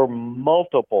there were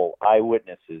multiple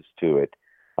eyewitnesses to it.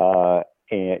 There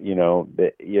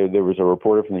was a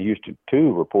reporter from the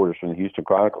two reporters from the Houston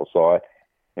Chronicle saw it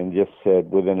and just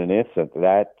said within an instant,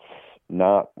 that's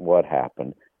not what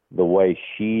happened. The way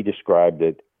she described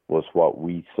it was what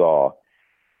we saw.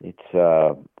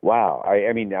 It's, wow.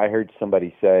 I heard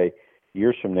somebody say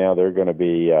years from now there are going to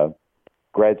be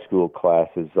grad school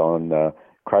classes on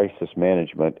crisis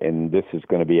management, and this is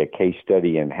going to be a case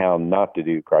study in how not to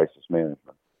do crisis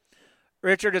management.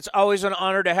 Richard, it's always an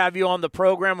honor to have you on the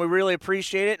program. We really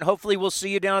appreciate it, and hopefully we'll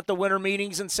see you down at the winter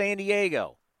meetings in San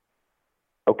Diego.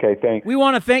 Okay, thanks. We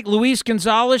want to thank Luis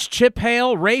Gonzalez, Chip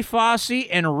Hale, Ray Fosse,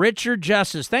 and Richard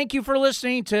Justice. Thank you for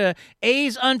listening to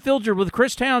A's Unfiltered with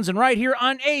Chris Townsend right here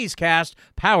on A's Cast,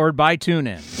 powered by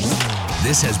TuneIn.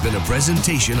 This has been a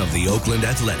presentation of the Oakland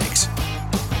Athletics.